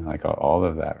 Yeah, like all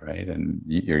of that, right? And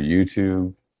your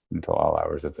YouTube until all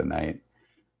hours of the night.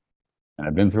 And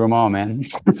I've been through them all, man.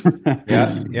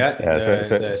 Yeah. Yeah.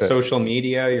 The social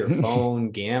media, your phone,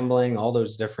 gambling, all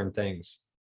those different things.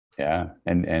 Yeah.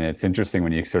 And it's interesting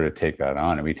when you sort of take that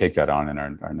on, and we take that on in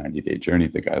our 90-day journey.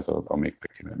 The guys will make the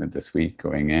commitment this week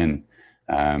going in.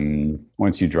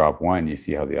 Once you drop one, you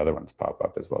see how the other ones pop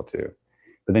up as well too.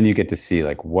 But then you get to see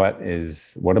like, what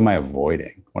am I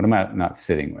avoiding? What am I not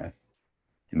sitting with?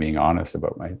 and being honest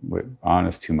about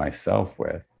honest to myself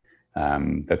with,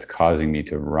 that's causing me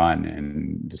to run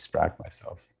and distract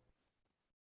myself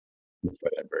with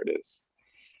whatever it is.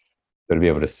 So to be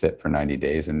able to sit for 90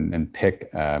 days and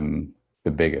pick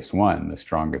the biggest one, the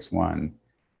strongest one,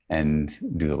 and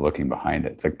do the looking behind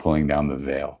it. It's like pulling down the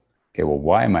veil. Okay, well,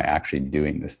 why am I actually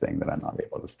doing this thing that I'm not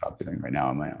able to stop doing right now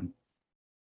on my own?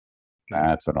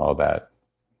 That's when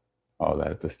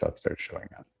the stuff starts showing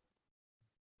up.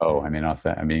 Oh, I'm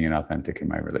being inauthentic in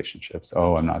my relationships.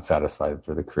 Oh, I'm not satisfied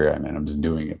for the career I'm in. I'm just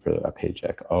doing it for a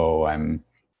paycheck. Oh, I'm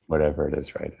whatever it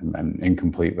is, right? I'm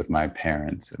incomplete with my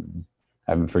parents and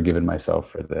I haven't forgiven myself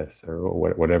for this or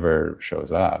whatever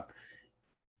shows up.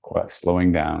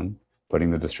 Slowing down,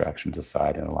 putting the distractions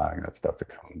aside and allowing that stuff to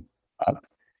come up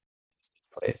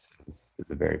place is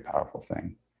a very powerful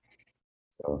thing.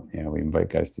 So, we invite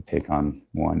guys to take on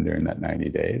one during that 90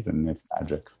 days, and it's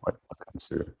magic what comes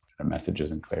through. The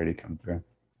messages and clarity come through.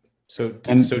 So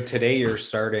today you're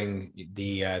starting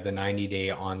the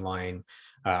 90-day online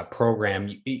program.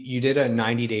 You did a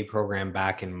 90-day program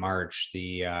back in March.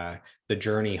 The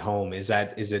Journey Home, is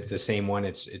it the same one?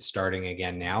 It's starting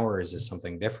again now, or is this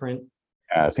something different?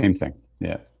 Same thing.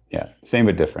 Yeah, same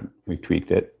but different. We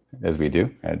tweaked it as we do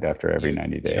after every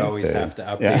 90 days. You always have to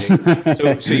update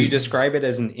it. So you describe it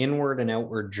as an inward and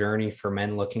outward journey for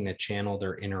men looking to channel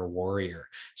their inner warrior.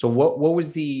 So what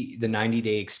was the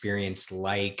 90-day experience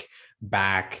like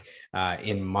back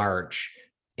in March?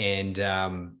 And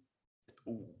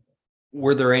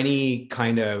were there any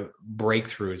kind of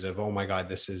breakthroughs of, oh my God,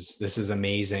 this is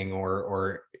amazing,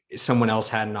 or someone else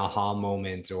had an aha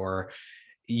moment, or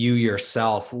you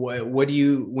yourself? What do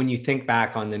you, when you think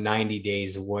back on the 90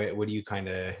 days, what do you kind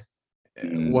of,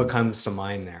 what comes to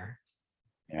mind there?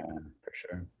 Yeah, for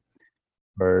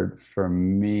sure. For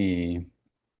me,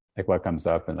 like what comes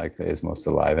up and like is most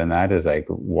alive in that is like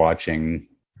watching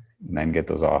men get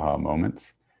those aha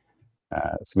moments.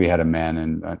 So we had a man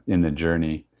in the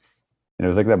journey, and it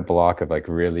was like that block of like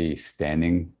really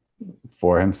standing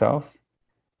for himself.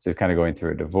 So he's kind of going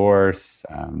through a divorce,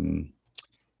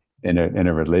 in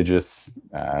a religious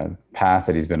path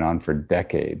that he's been on for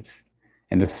decades,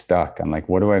 and just stuck. I'm like,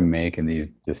 what do I make in these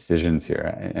decisions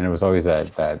here? And it was always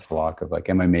that block of like,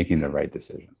 am I making the right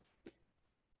decision?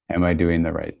 Am I doing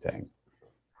the right thing?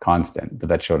 Constant, but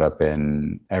that showed up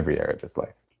in every area of his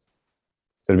life.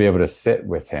 So to be able to sit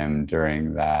with him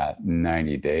during that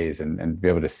 90 days and be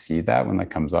able to see that when that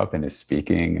comes up in his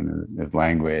speaking and his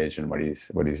language and what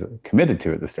he's committed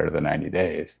to at the start of the 90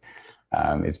 days,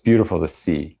 it's beautiful to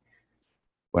see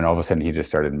when all of a sudden he just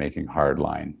started making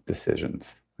hardline decisions,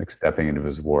 like stepping into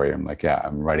his warrior. I'm like, yeah,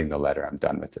 I'm writing the letter. I'm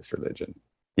done with this religion.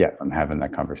 Yep, I'm having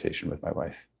that conversation with my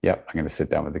wife. Yep, I'm going to sit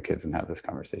down with the kids and have this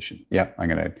conversation. Yep, I'm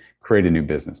going to create a new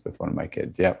business with one of my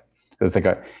kids. Yep. So it's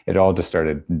like it all just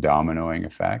started dominoing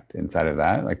effect inside of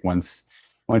that. Like once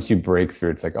you break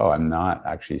through, it's like, oh, I'm not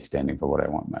actually standing for what I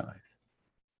want in my life.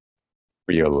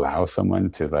 Where you allow someone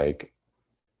to like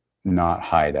not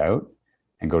hide out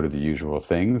and go to the usual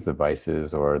things, the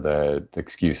vices or the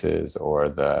excuses or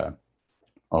the,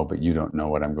 oh, but you don't know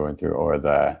what I'm going through, or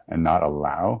and not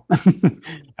allow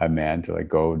a man to like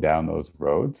go down those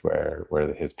roads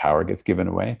where his power gets given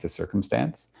away to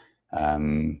circumstance.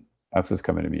 That's what's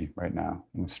coming to me right now.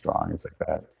 It's strong. It's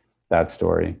like that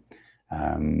story.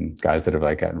 Guys that have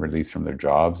like gotten released from their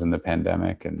jobs in the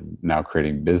pandemic and now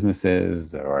creating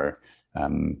businesses or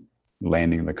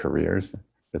landing the careers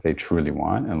that they truly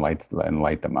want and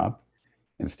light them up,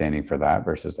 and standing for that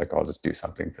versus like, I'll just do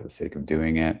something for the sake of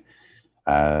doing it.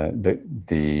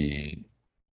 The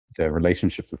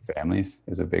relationships with families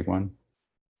is a big one,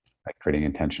 like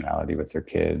creating intentionality with their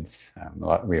kids.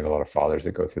 We have a lot of fathers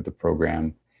that go through the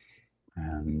program.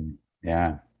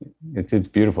 Yeah, it's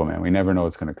beautiful, man. We never know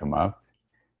what's going to come up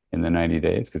in the 90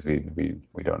 days because we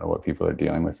don't know what people are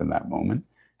dealing with in that moment.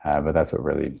 But that's what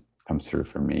really comes through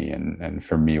for me. And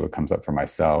for me, what comes up for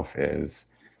myself is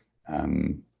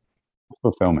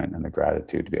fulfillment and the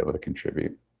gratitude to be able to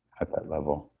contribute at that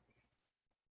level.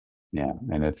 Yeah,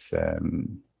 and it's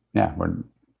we're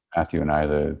Matthew and I,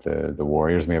 the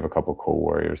warriors. We have a couple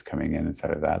co-warriors coming in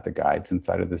inside of that, the guides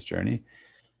inside of this journey.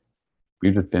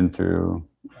 We've just been through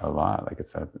a lot. Like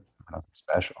it's nothing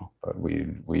special, but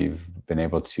we've been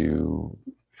able to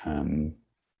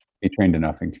be trained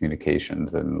enough in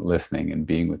communications and listening and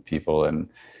being with people, and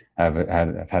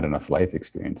I've had enough life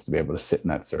experience to be able to sit in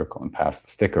that circle and pass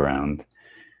the stick around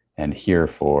and hear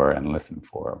for and listen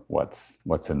for what's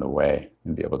in the way,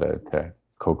 and be able to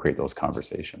co-create those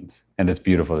conversations. And it's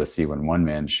beautiful to see when one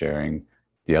man's sharing,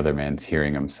 the other man's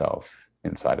hearing himself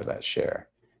inside of that share,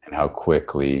 and how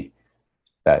quickly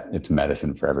that it's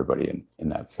medicine for everybody in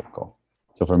that circle.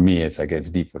 So for me, it's like it's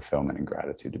deep fulfillment and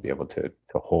gratitude to be able to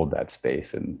hold that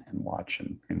space and watch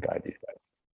and guide these guys.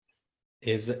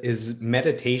 Is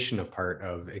meditation a part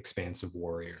of Expansive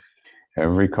Warrior?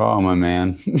 Every call, my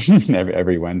man.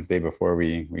 every Wednesday before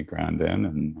we ground in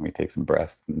and we take some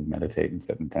breaths and meditate and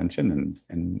set intention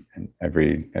and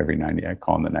every 90, I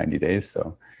call them the 90 days.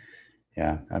 So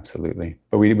yeah, absolutely.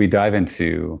 But we dive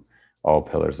into all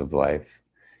pillars of life.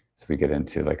 So we get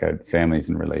into like families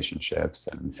and relationships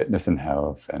and fitness and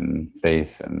health and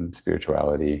faith and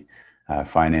spirituality,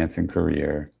 finance and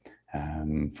career,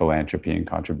 philanthropy and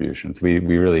contributions. We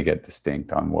really get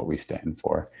distinct on what we stand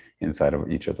for inside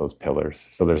of each of those pillars.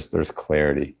 So there's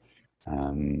clarity,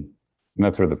 and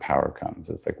that's where the power comes.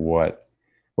 It's like what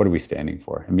are we standing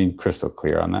for? And being crystal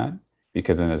clear on that,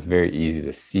 because then it's very easy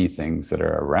to see things that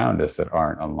are around us that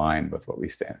aren't aligned with what we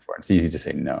stand for. It's easy to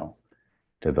say no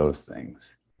to those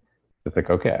things. It's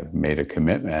like, okay, I've made a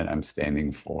commitment. I'm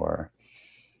standing for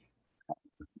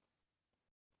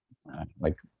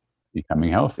like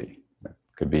becoming healthy. It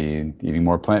could be eating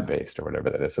more plant-based or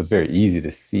whatever that is. So it's very easy to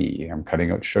see. I'm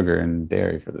cutting out sugar and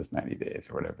dairy for this 90 days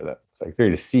or whatever that. It's like very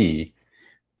to see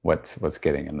what's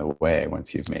getting in the way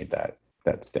once you've made that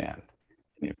stand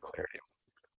and you have clarity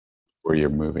where you're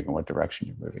moving and what direction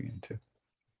you're moving into.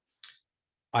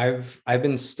 I've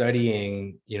been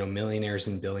studying, millionaires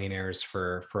and billionaires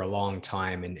for a long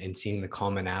time and seeing the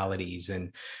commonalities,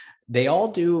 and they all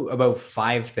do about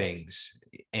five things.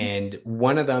 And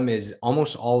one of them is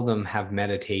almost all of them have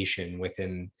meditation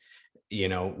within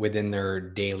their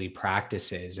daily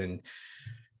practices. And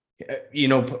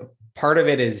part of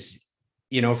it is,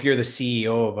 if you're the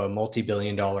CEO of a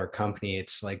multi-billion dollar company,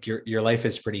 it's like your life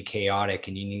is pretty chaotic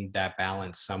and you need that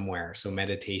balance somewhere. So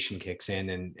meditation kicks in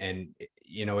and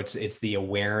it's the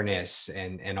awareness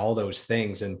and all those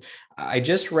things. And I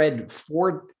just read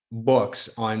 4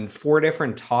 books on 4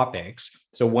 different topics.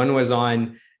 So one was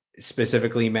on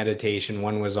specifically meditation,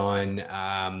 one was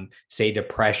on say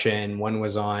depression, one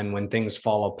was on when things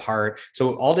fall apart.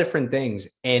 So all different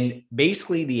things. And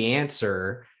basically the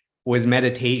answer was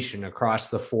meditation across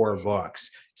the 4 books.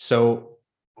 So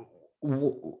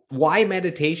why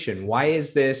meditation? Why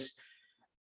is this?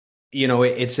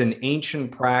 It's an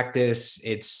ancient practice.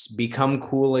 It's become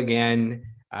cool again.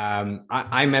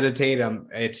 I meditate.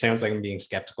 It sounds like I'm being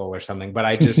skeptical or something, but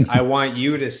I want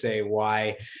you to say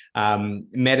why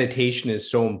meditation is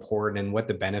so important and what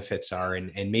the benefits are.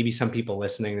 And maybe some people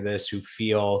listening to this who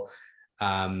feel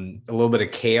a little bit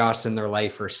of chaos in their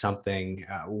life or something,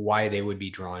 why they would be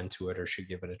drawn to it or should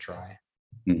give it a try.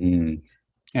 Mm-hmm.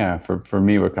 Yeah, for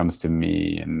me, what comes to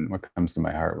me and what comes to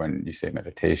my heart when you say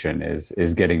meditation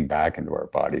is getting back into our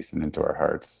bodies and into our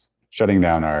hearts, shutting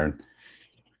down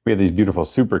we have these beautiful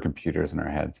supercomputers in our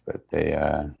heads, but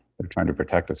they're trying to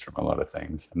protect us from a lot of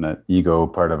things. And that ego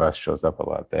part of us shows up a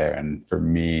lot there. And for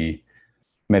me,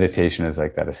 meditation is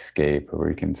like that escape where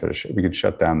we can we can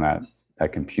shut down that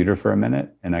computer for a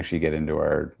minute and actually get into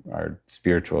our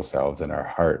spiritual selves and our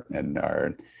heart and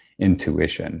our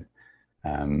intuition,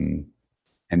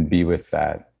 and be with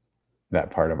that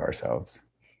part of ourselves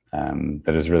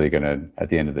that is really going to, at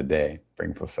the end of the day,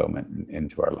 bring fulfillment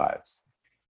into our lives,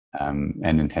 and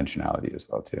intentionality as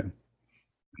well too. And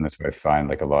that's why I find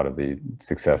like a lot of the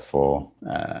successful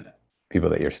people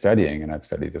that you're studying, and I've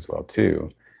studied as well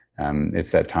too,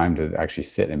 it's that time to actually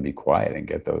sit and be quiet and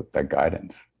get that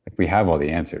guidance. Like we have all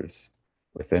the answers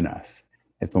within us.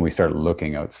 It's when we start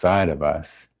looking outside of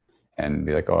us and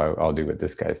be like, oh, I'll do what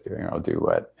this guy's doing, or I'll do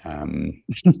what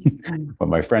what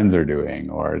my friends are doing,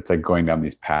 or it's like going down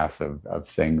these paths of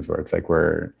things where it's like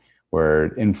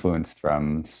we're influenced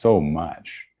from so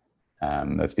much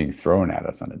that's being thrown at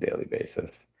us on a daily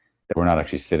basis that we're not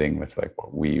actually sitting with like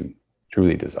what we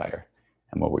truly desire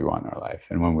and what we want in our life.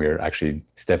 And when we're actually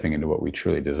stepping into what we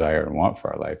truly desire and want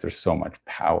for our life, there's so much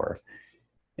power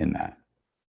in that.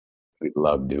 We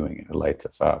love doing it. It lights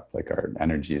us up. Like our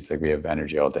energy, it's like we have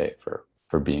energy all day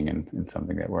for being in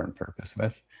something that we're in purpose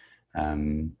with.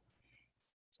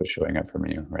 So showing up for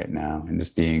me right now and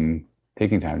just taking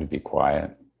time to be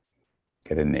quiet,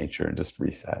 get in nature and just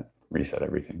reset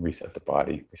everything, reset the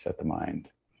body, reset the mind.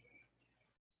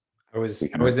 I was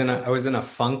in a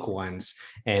funk once,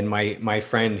 and my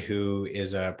friend who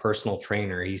is a personal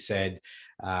trainer, he said,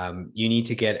 you need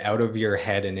to get out of your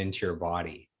head and into your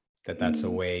body. That's a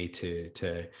way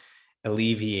to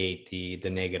alleviate the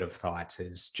negative thoughts,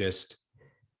 is just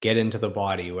get into the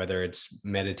body, whether it's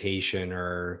meditation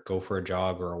or go for a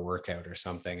jog or a workout or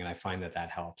something. And I find that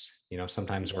helps.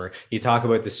 Sometimes you talk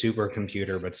about the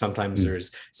supercomputer, but sometimes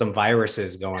there's some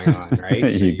viruses going on, right?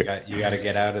 So you got to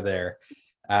get out of there.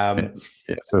 Um,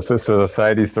 Yeah, so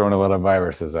society's throwing a lot of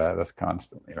viruses at us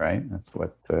constantly, right? That's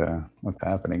what's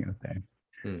happening out there.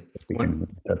 hmm. If we when can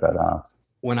cut that off.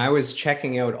 when I was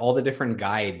checking out all the different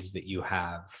guides that you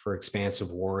have for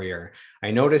Expansive Warrior,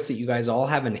 I noticed that you guys all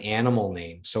have an animal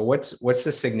name. So what's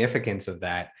the significance of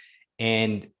that?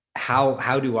 And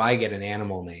how do I get an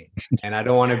animal name? And I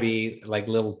don't want to be like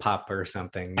Little Pup or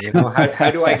something.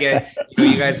 How do I get,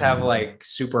 you guys have like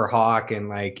Super Hawk and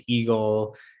like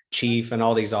Eagle Chief and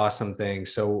all these awesome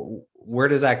things. So where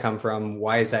does that come from?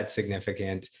 Why is that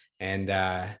significant? And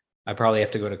I probably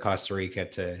have to go to Costa Rica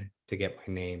to get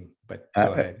my name, but go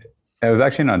Uh, ahead. it was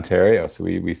actually in Ontario. So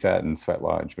we sat in Sweat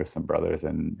Lodge with some brothers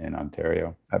in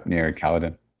Ontario, up near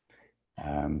Caledon.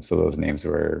 So those names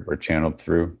were channeled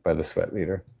through by the Sweat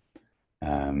leader.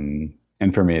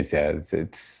 And for me,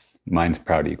 it's mine's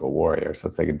Proud Eagle Warrior. So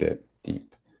it's like a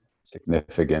deep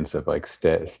significance of like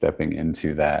stepping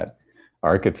into that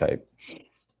archetype,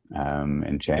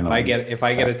 and channeling. If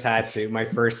I get a tattoo, my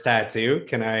first tattoo, It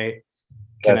can has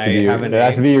to I be have a it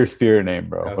has to name? be your spirit name,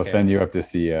 bro. We'll Okay. send you up to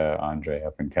see Andre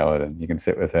up in Caledon. You can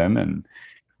sit with him and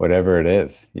whatever it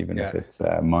is, even if Yeah. it's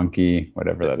a monkey,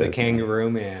 whatever that The is, man. kangaroo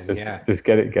man. Just, Yeah. just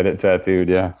get it tattooed,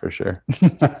 yeah, for sure.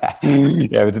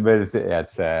 Yeah,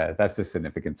 that's the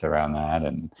significance around that,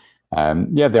 and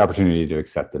you have the opportunity to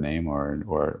accept the name or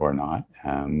not,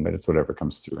 but it's whatever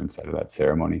comes through inside of that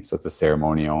ceremony. So it's a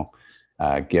ceremonial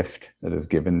gift that is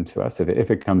given to us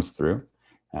if it comes through.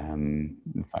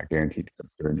 It's not guaranteed to come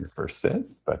through in your first sit,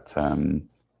 but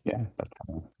yeah,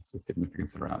 that's the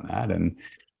significance around that, and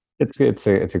it's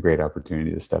a great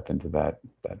opportunity to step into that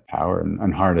power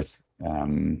and harness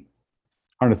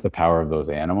the power of those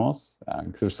animals,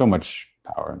 because there's so much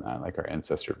power in that. Like our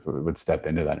ancestors would step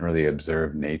into that and really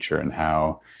observe nature and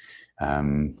how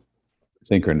um,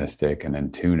 synchronistic and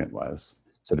in tune it was.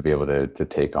 So to be able to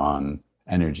take on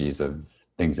energies of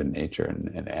things in nature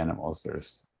and animals,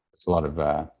 there's a lot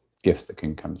of gifts that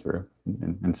can come through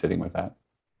in sitting with that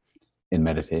in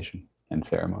meditation and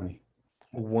ceremony.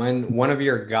 One of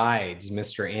your guides,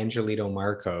 Mr. Angelito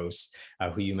Marcos,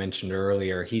 who you mentioned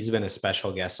earlier, he's been a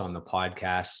special guest on the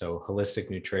podcast. So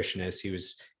holistic nutritionist, he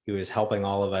was helping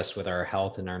all of us with our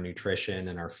health and our nutrition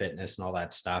and our fitness and all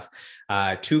that stuff.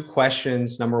 Two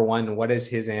questions. Number one, what is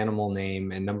his animal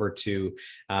name? And number two,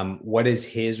 what is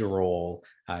his role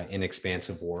in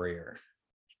Expansive Warrior?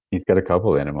 He's got a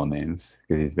couple animal names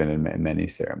because he's been in many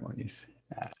ceremonies.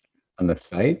 Uh, on the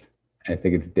site, I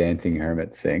think it's Dancing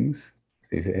Hermit Sings.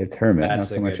 It's hermit, not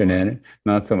That's a so much good one.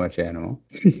 not so much animal.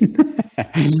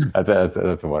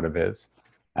 That's one of his.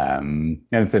 And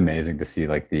it's amazing to see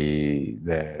like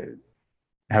the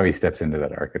how he steps into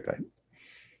that archetype.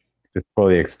 Just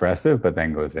fully expressive, but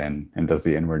then goes in and does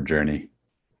the inward journey,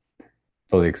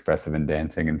 fully expressive in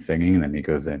dancing and singing, and then he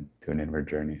goes in to an inward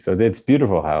journey. So it's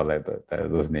beautiful how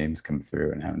those names come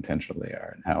through and how intentional they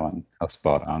are and how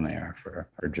spot on they are for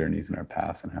our journeys and our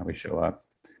paths and how we show up.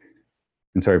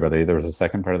 And sorry, brother, there was a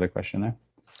second part of the question there.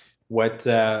 What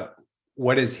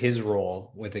what is his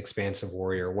role with Expansive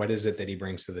Warrior? What is it that he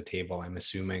brings to the table? I'm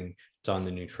assuming it's on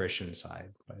the nutrition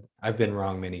side, but I've been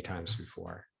wrong many times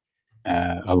before.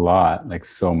 A lot, like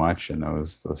so much in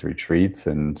those retreats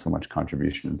and so much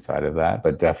contribution inside of that,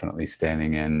 but definitely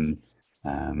standing in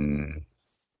um,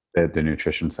 the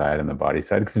nutrition side and the body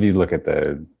side. Because if you look at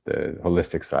the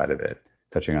holistic side of it,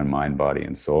 touching on mind, body,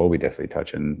 and soul, we definitely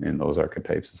touch in those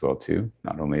archetypes as well too.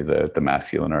 Not only the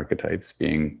masculine archetypes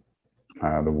being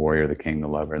the warrior, the king, the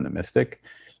lover, and the mystic.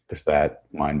 There's that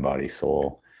mind, body,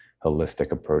 soul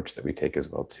holistic approach that we take as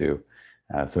well too.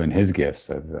 So in his gifts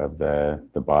of the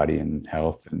body and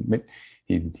health, and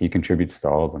he contributes to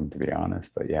all of them, to be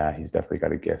honest. But yeah, he's definitely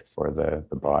got a gift for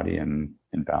the body and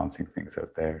balancing things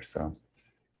out there. So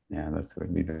yeah, that's what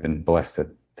we've been blessed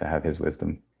to have his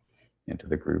wisdom into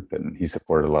the group, and he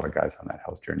supported a lot of guys on that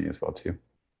health journey as well too.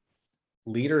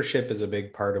 Leadership is a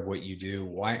big part of what you do.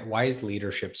 Why is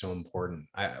leadership so important?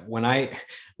 When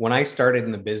I started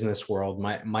in the business world,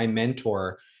 my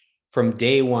mentor from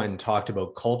day one talked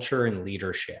about culture and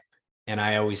leadership. And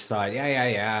I always thought,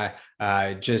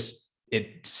 just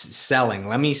it's selling.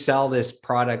 Let me sell this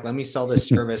product. Let me sell this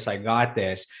service. I got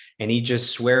this. And he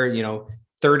just swear,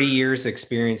 30 years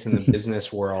experience in the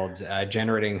business world,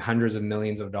 generating hundreds of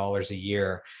millions of dollars a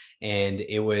year. And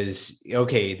it was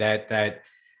okay,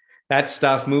 that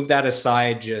stuff, move that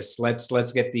aside. Just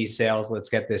let's get these sales, let's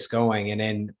get this going. And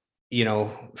then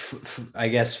I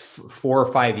guess 4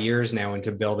 or 5 years now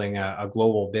into building a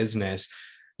global business,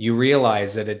 you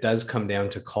realize that it does come down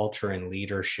to culture and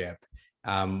leadership.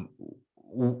 um,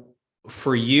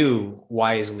 for you,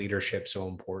 why is leadership so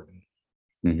important?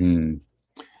 Mm-hmm.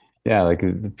 Yeah,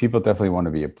 like people definitely want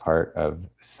to be a part of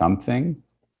something,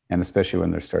 and especially when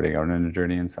they're starting out in a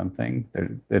journey in something,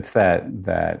 it's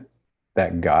that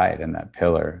guide and that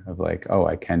pillar of like, oh,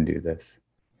 I can do this.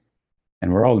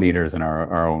 And we're all leaders in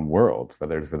our own worlds,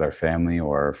 whether it's with our family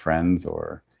or our friends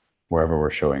or wherever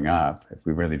we're showing up. If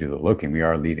we really do the looking, we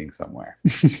are leading somewhere.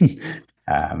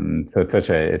 So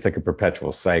it's like a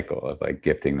perpetual cycle of like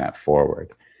gifting that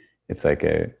forward. It's like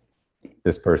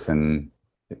this person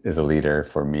is a leader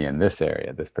for me in this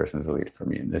area. This person is a leader for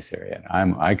me in this area.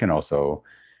 And I can also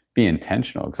be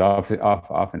intentional because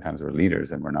oftentimes we're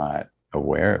leaders and we're not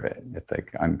aware of it. It's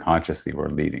like unconsciously we're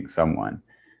leading someone.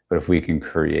 But if we can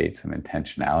create some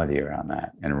intentionality around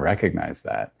that and recognize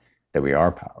that we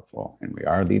are powerful and we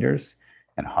are leaders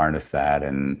and harness that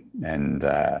and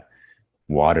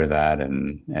water that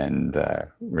and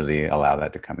really allow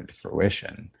that to come into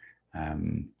fruition.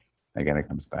 Um, Again, it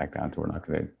comes back down to we're not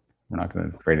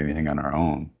going to create anything on our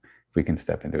own. If we can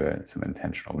step into some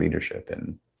intentional leadership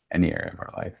in any area of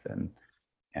our life, then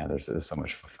yeah, there's so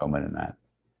much fulfillment in that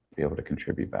to be able to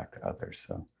contribute back to others.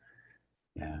 So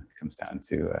yeah, it comes down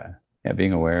to yeah,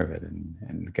 being aware of it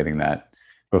and getting that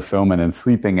fulfillment and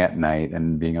sleeping at night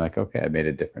and being like, okay, I made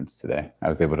a difference today. I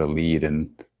was able to lead and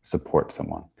support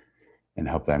someone and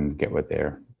help them get what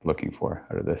they're looking for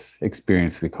out of this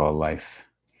experience we call life.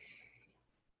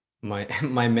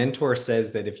 My mentor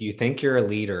says that if you think you're a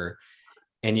leader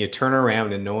and you turn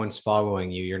around and no one's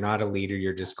following you, you're not a leader.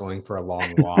 You're just going for a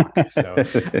long walk. So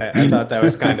I thought that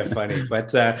was kind of funny.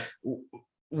 But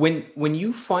when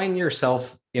you find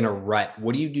yourself in a rut,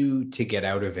 what do you do to get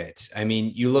out of it? I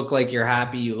mean, you look like you're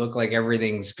happy. You look like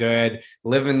everything's good,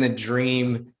 living the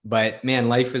dream. But man,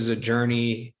 life is a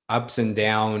journey, ups and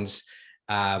downs.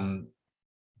 Um,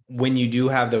 when you do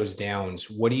have those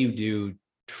downs, what do you do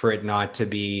for it not to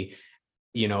be,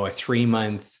 a 3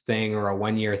 month thing or a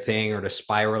 1 year thing, or to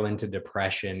spiral into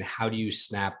depression? How do you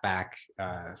snap back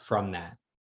from that?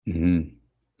 Mhm.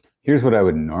 Here's what I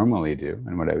would normally do,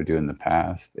 and what I would do in the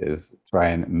past is try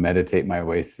and meditate my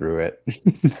way through it,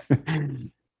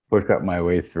 push up my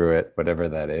way through it, whatever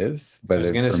that is. I But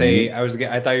was gonna for say, me,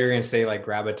 I thought you were gonna say like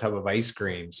grab a tub of ice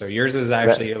cream. So yours is that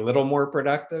actually a little more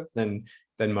productive than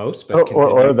most, but or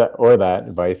continue. that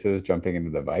vices, jumping into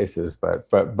the vices.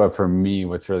 But for me,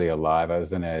 what's really alive, I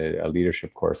was in a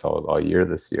leadership course all year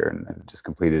this year and just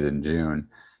completed in June,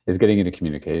 is getting into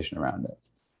communication around it,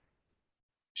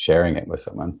 sharing it with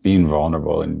someone, being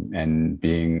vulnerable and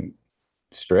being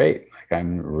straight. Like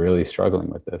I'm really struggling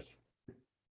with this.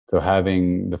 So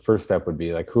having the first step would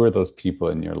be like, who are those people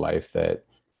in your life that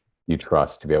you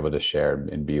trust to be able to share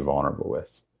and be vulnerable with?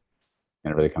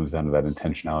 And it really comes down to that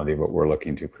intentionality of what we're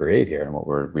looking to create here and what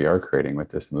we are creating with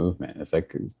this movement. It's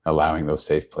like allowing those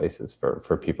safe places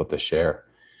for people to share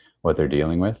what they're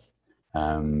dealing with.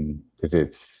 Because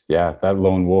it's, yeah, that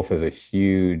lone wolf is a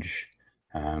huge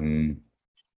um,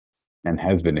 and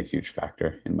has been a huge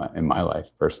factor in my life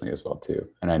personally as well too.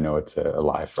 And I know it's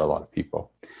alive for a lot of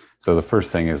people. So the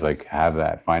first thing is like have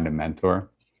that, find a mentor,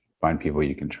 find people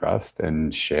you can trust,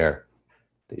 and share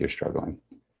that you're struggling.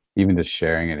 Even just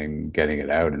sharing it and getting it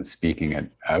out and speaking it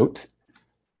out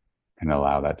can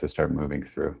allow that to start moving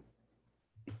through.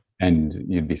 And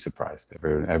you'd be surprised.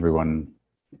 Everyone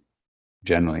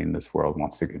generally in this world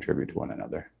wants to contribute to one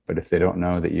another. But if they don't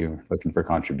know that you're looking for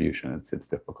contribution, it's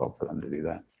difficult for them to do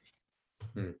that.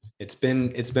 It's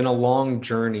been a long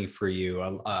journey for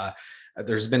you.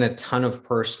 There's been a ton of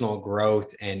personal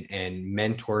growth and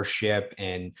mentorship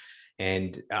and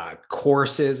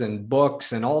courses and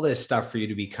books and all this stuff for you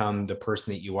to become the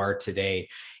person that you are today.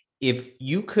 If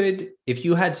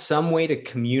you had some way to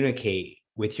communicate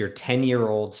with your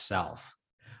 10-year-old self,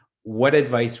 what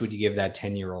advice would you give that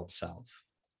 10-year-old self?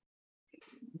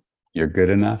 You're good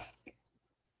enough.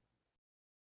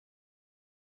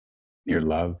 You're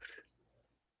loved,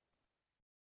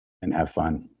 and have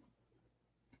fun.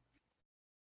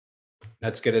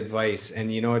 That's good advice.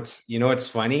 And what's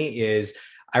funny is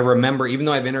I remember, even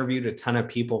though I've interviewed a ton of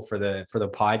people for the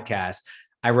podcast,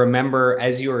 I remember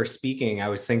as you were speaking, I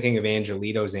was thinking of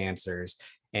Angelito's answers,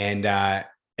 and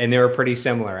they were pretty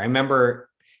similar. I remember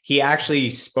he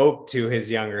actually spoke to his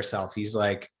younger self. He's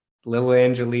like, "Little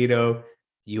Angelito,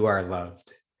 you are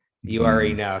loved. You are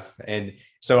Mm-hmm. enough." And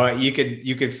so you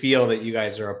could feel that you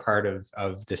guys are a part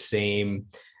of the same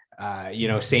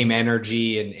same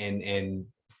energy and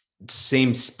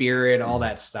same spirit, all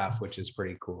that stuff, which is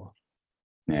pretty cool.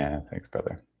 Yeah, thanks,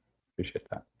 brother. Appreciate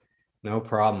that. No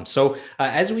problem. So,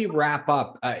 as we wrap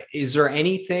up, is there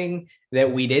anything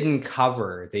that we didn't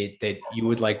cover that you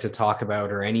would like to talk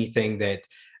about, or anything that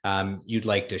you'd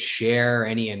like to share?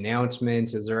 Any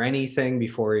announcements? Is there anything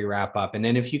before we wrap up? And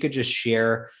then, if you could just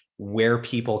share where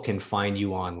people can find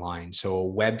you online. So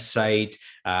a website,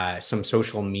 some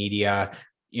social media,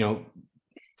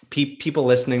 people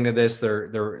listening to this,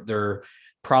 they're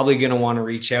probably going to want to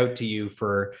reach out to you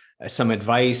for some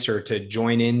advice or to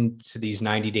join in to these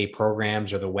 90-day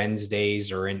programs or the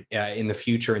Wednesdays or in the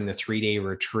future in the 3-day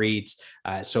retreats.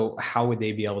 So how would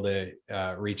they be able to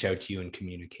reach out to you and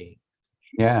communicate?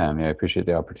 Yeah, I mean, I appreciate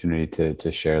the opportunity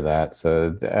to share that.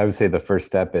 So I would say the first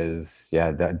step is,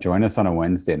 join us on a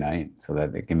Wednesday night so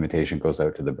that the invitation goes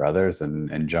out to the brothers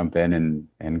and jump in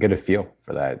and get a feel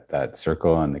for that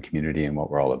circle and the community and what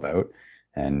we're all about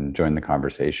and join the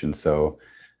conversation. So,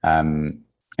 and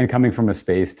coming from a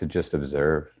space to just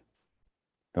observe,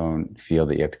 don't feel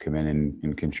that you have to come in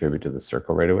and contribute to the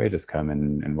circle right away. Just come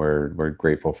in, and we're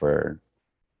grateful for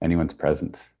anyone's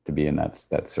presence to be in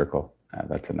that circle.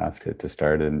 That's enough to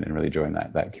start and really join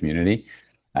that community.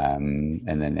 And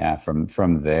then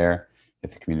from there,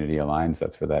 if the community aligns,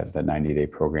 that's where that 90-day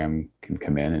program can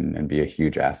come in and be a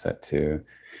huge asset to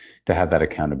have that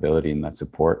accountability and that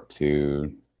support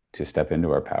to step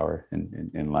into our power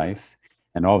in life.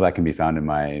 And all of that can be found in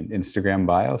my Instagram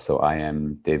bio. So I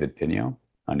am David Pigno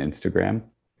on Instagram,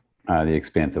 the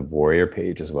Expansive Warrior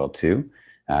page as well too.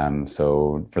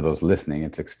 So for those listening,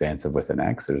 it's expansive with an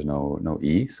X. There's no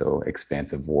E. So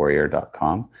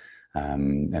expansivewarrior.com,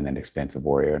 and then Expansive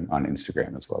Warrior on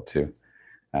Instagram as well too.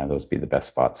 Those would be the best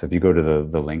spots. So if you go to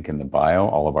the link in the bio,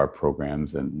 all of our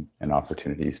programs and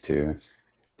opportunities to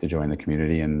join the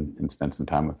community and spend some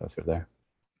time with us are there.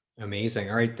 Amazing.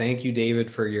 All right. Thank you,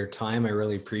 David, for your time. I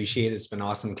really appreciate it. It's been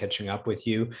awesome catching up with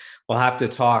you. We'll have to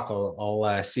talk.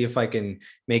 I'll see if I can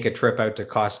make a trip out to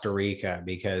Costa Rica,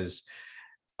 because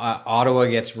Ottawa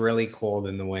gets really cold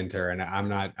in the winter, and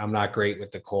I'm not great with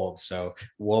the cold. So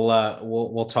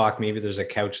we'll talk. Maybe there's a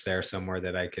couch there somewhere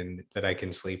that I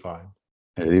can sleep on.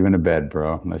 There's even a bed,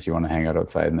 bro, unless you want to hang out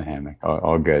outside in the hammock.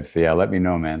 All good. So yeah, let me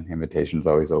know, man. Invitation's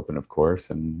always open, of course.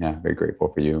 And yeah, very grateful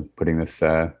for you putting this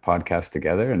podcast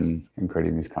together and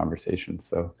creating these conversations.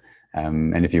 So,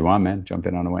 and if you want, man, jump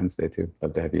in on a Wednesday too.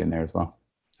 Love to have you in there as well.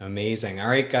 Amazing. All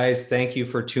right, guys, thank you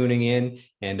for tuning in,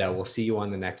 and we'll see you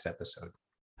on the next episode.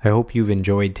 I hope you've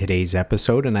enjoyed today's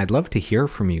episode, and I'd love to hear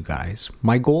from you guys.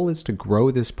 My goal is to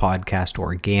grow this podcast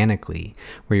organically,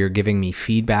 where you're giving me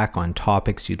feedback on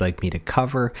topics you'd like me to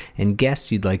cover and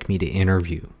guests you'd like me to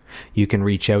interview. You can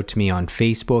reach out to me on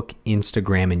Facebook,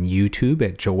 Instagram, and YouTube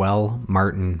at Joel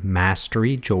Martin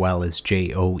Mastery. Joel is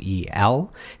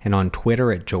Joel, and on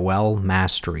Twitter at Joel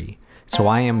Mastery. So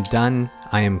I am done.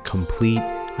 I am complete.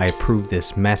 I approve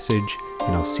this message,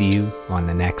 and I'll see you on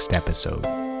the next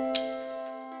episode.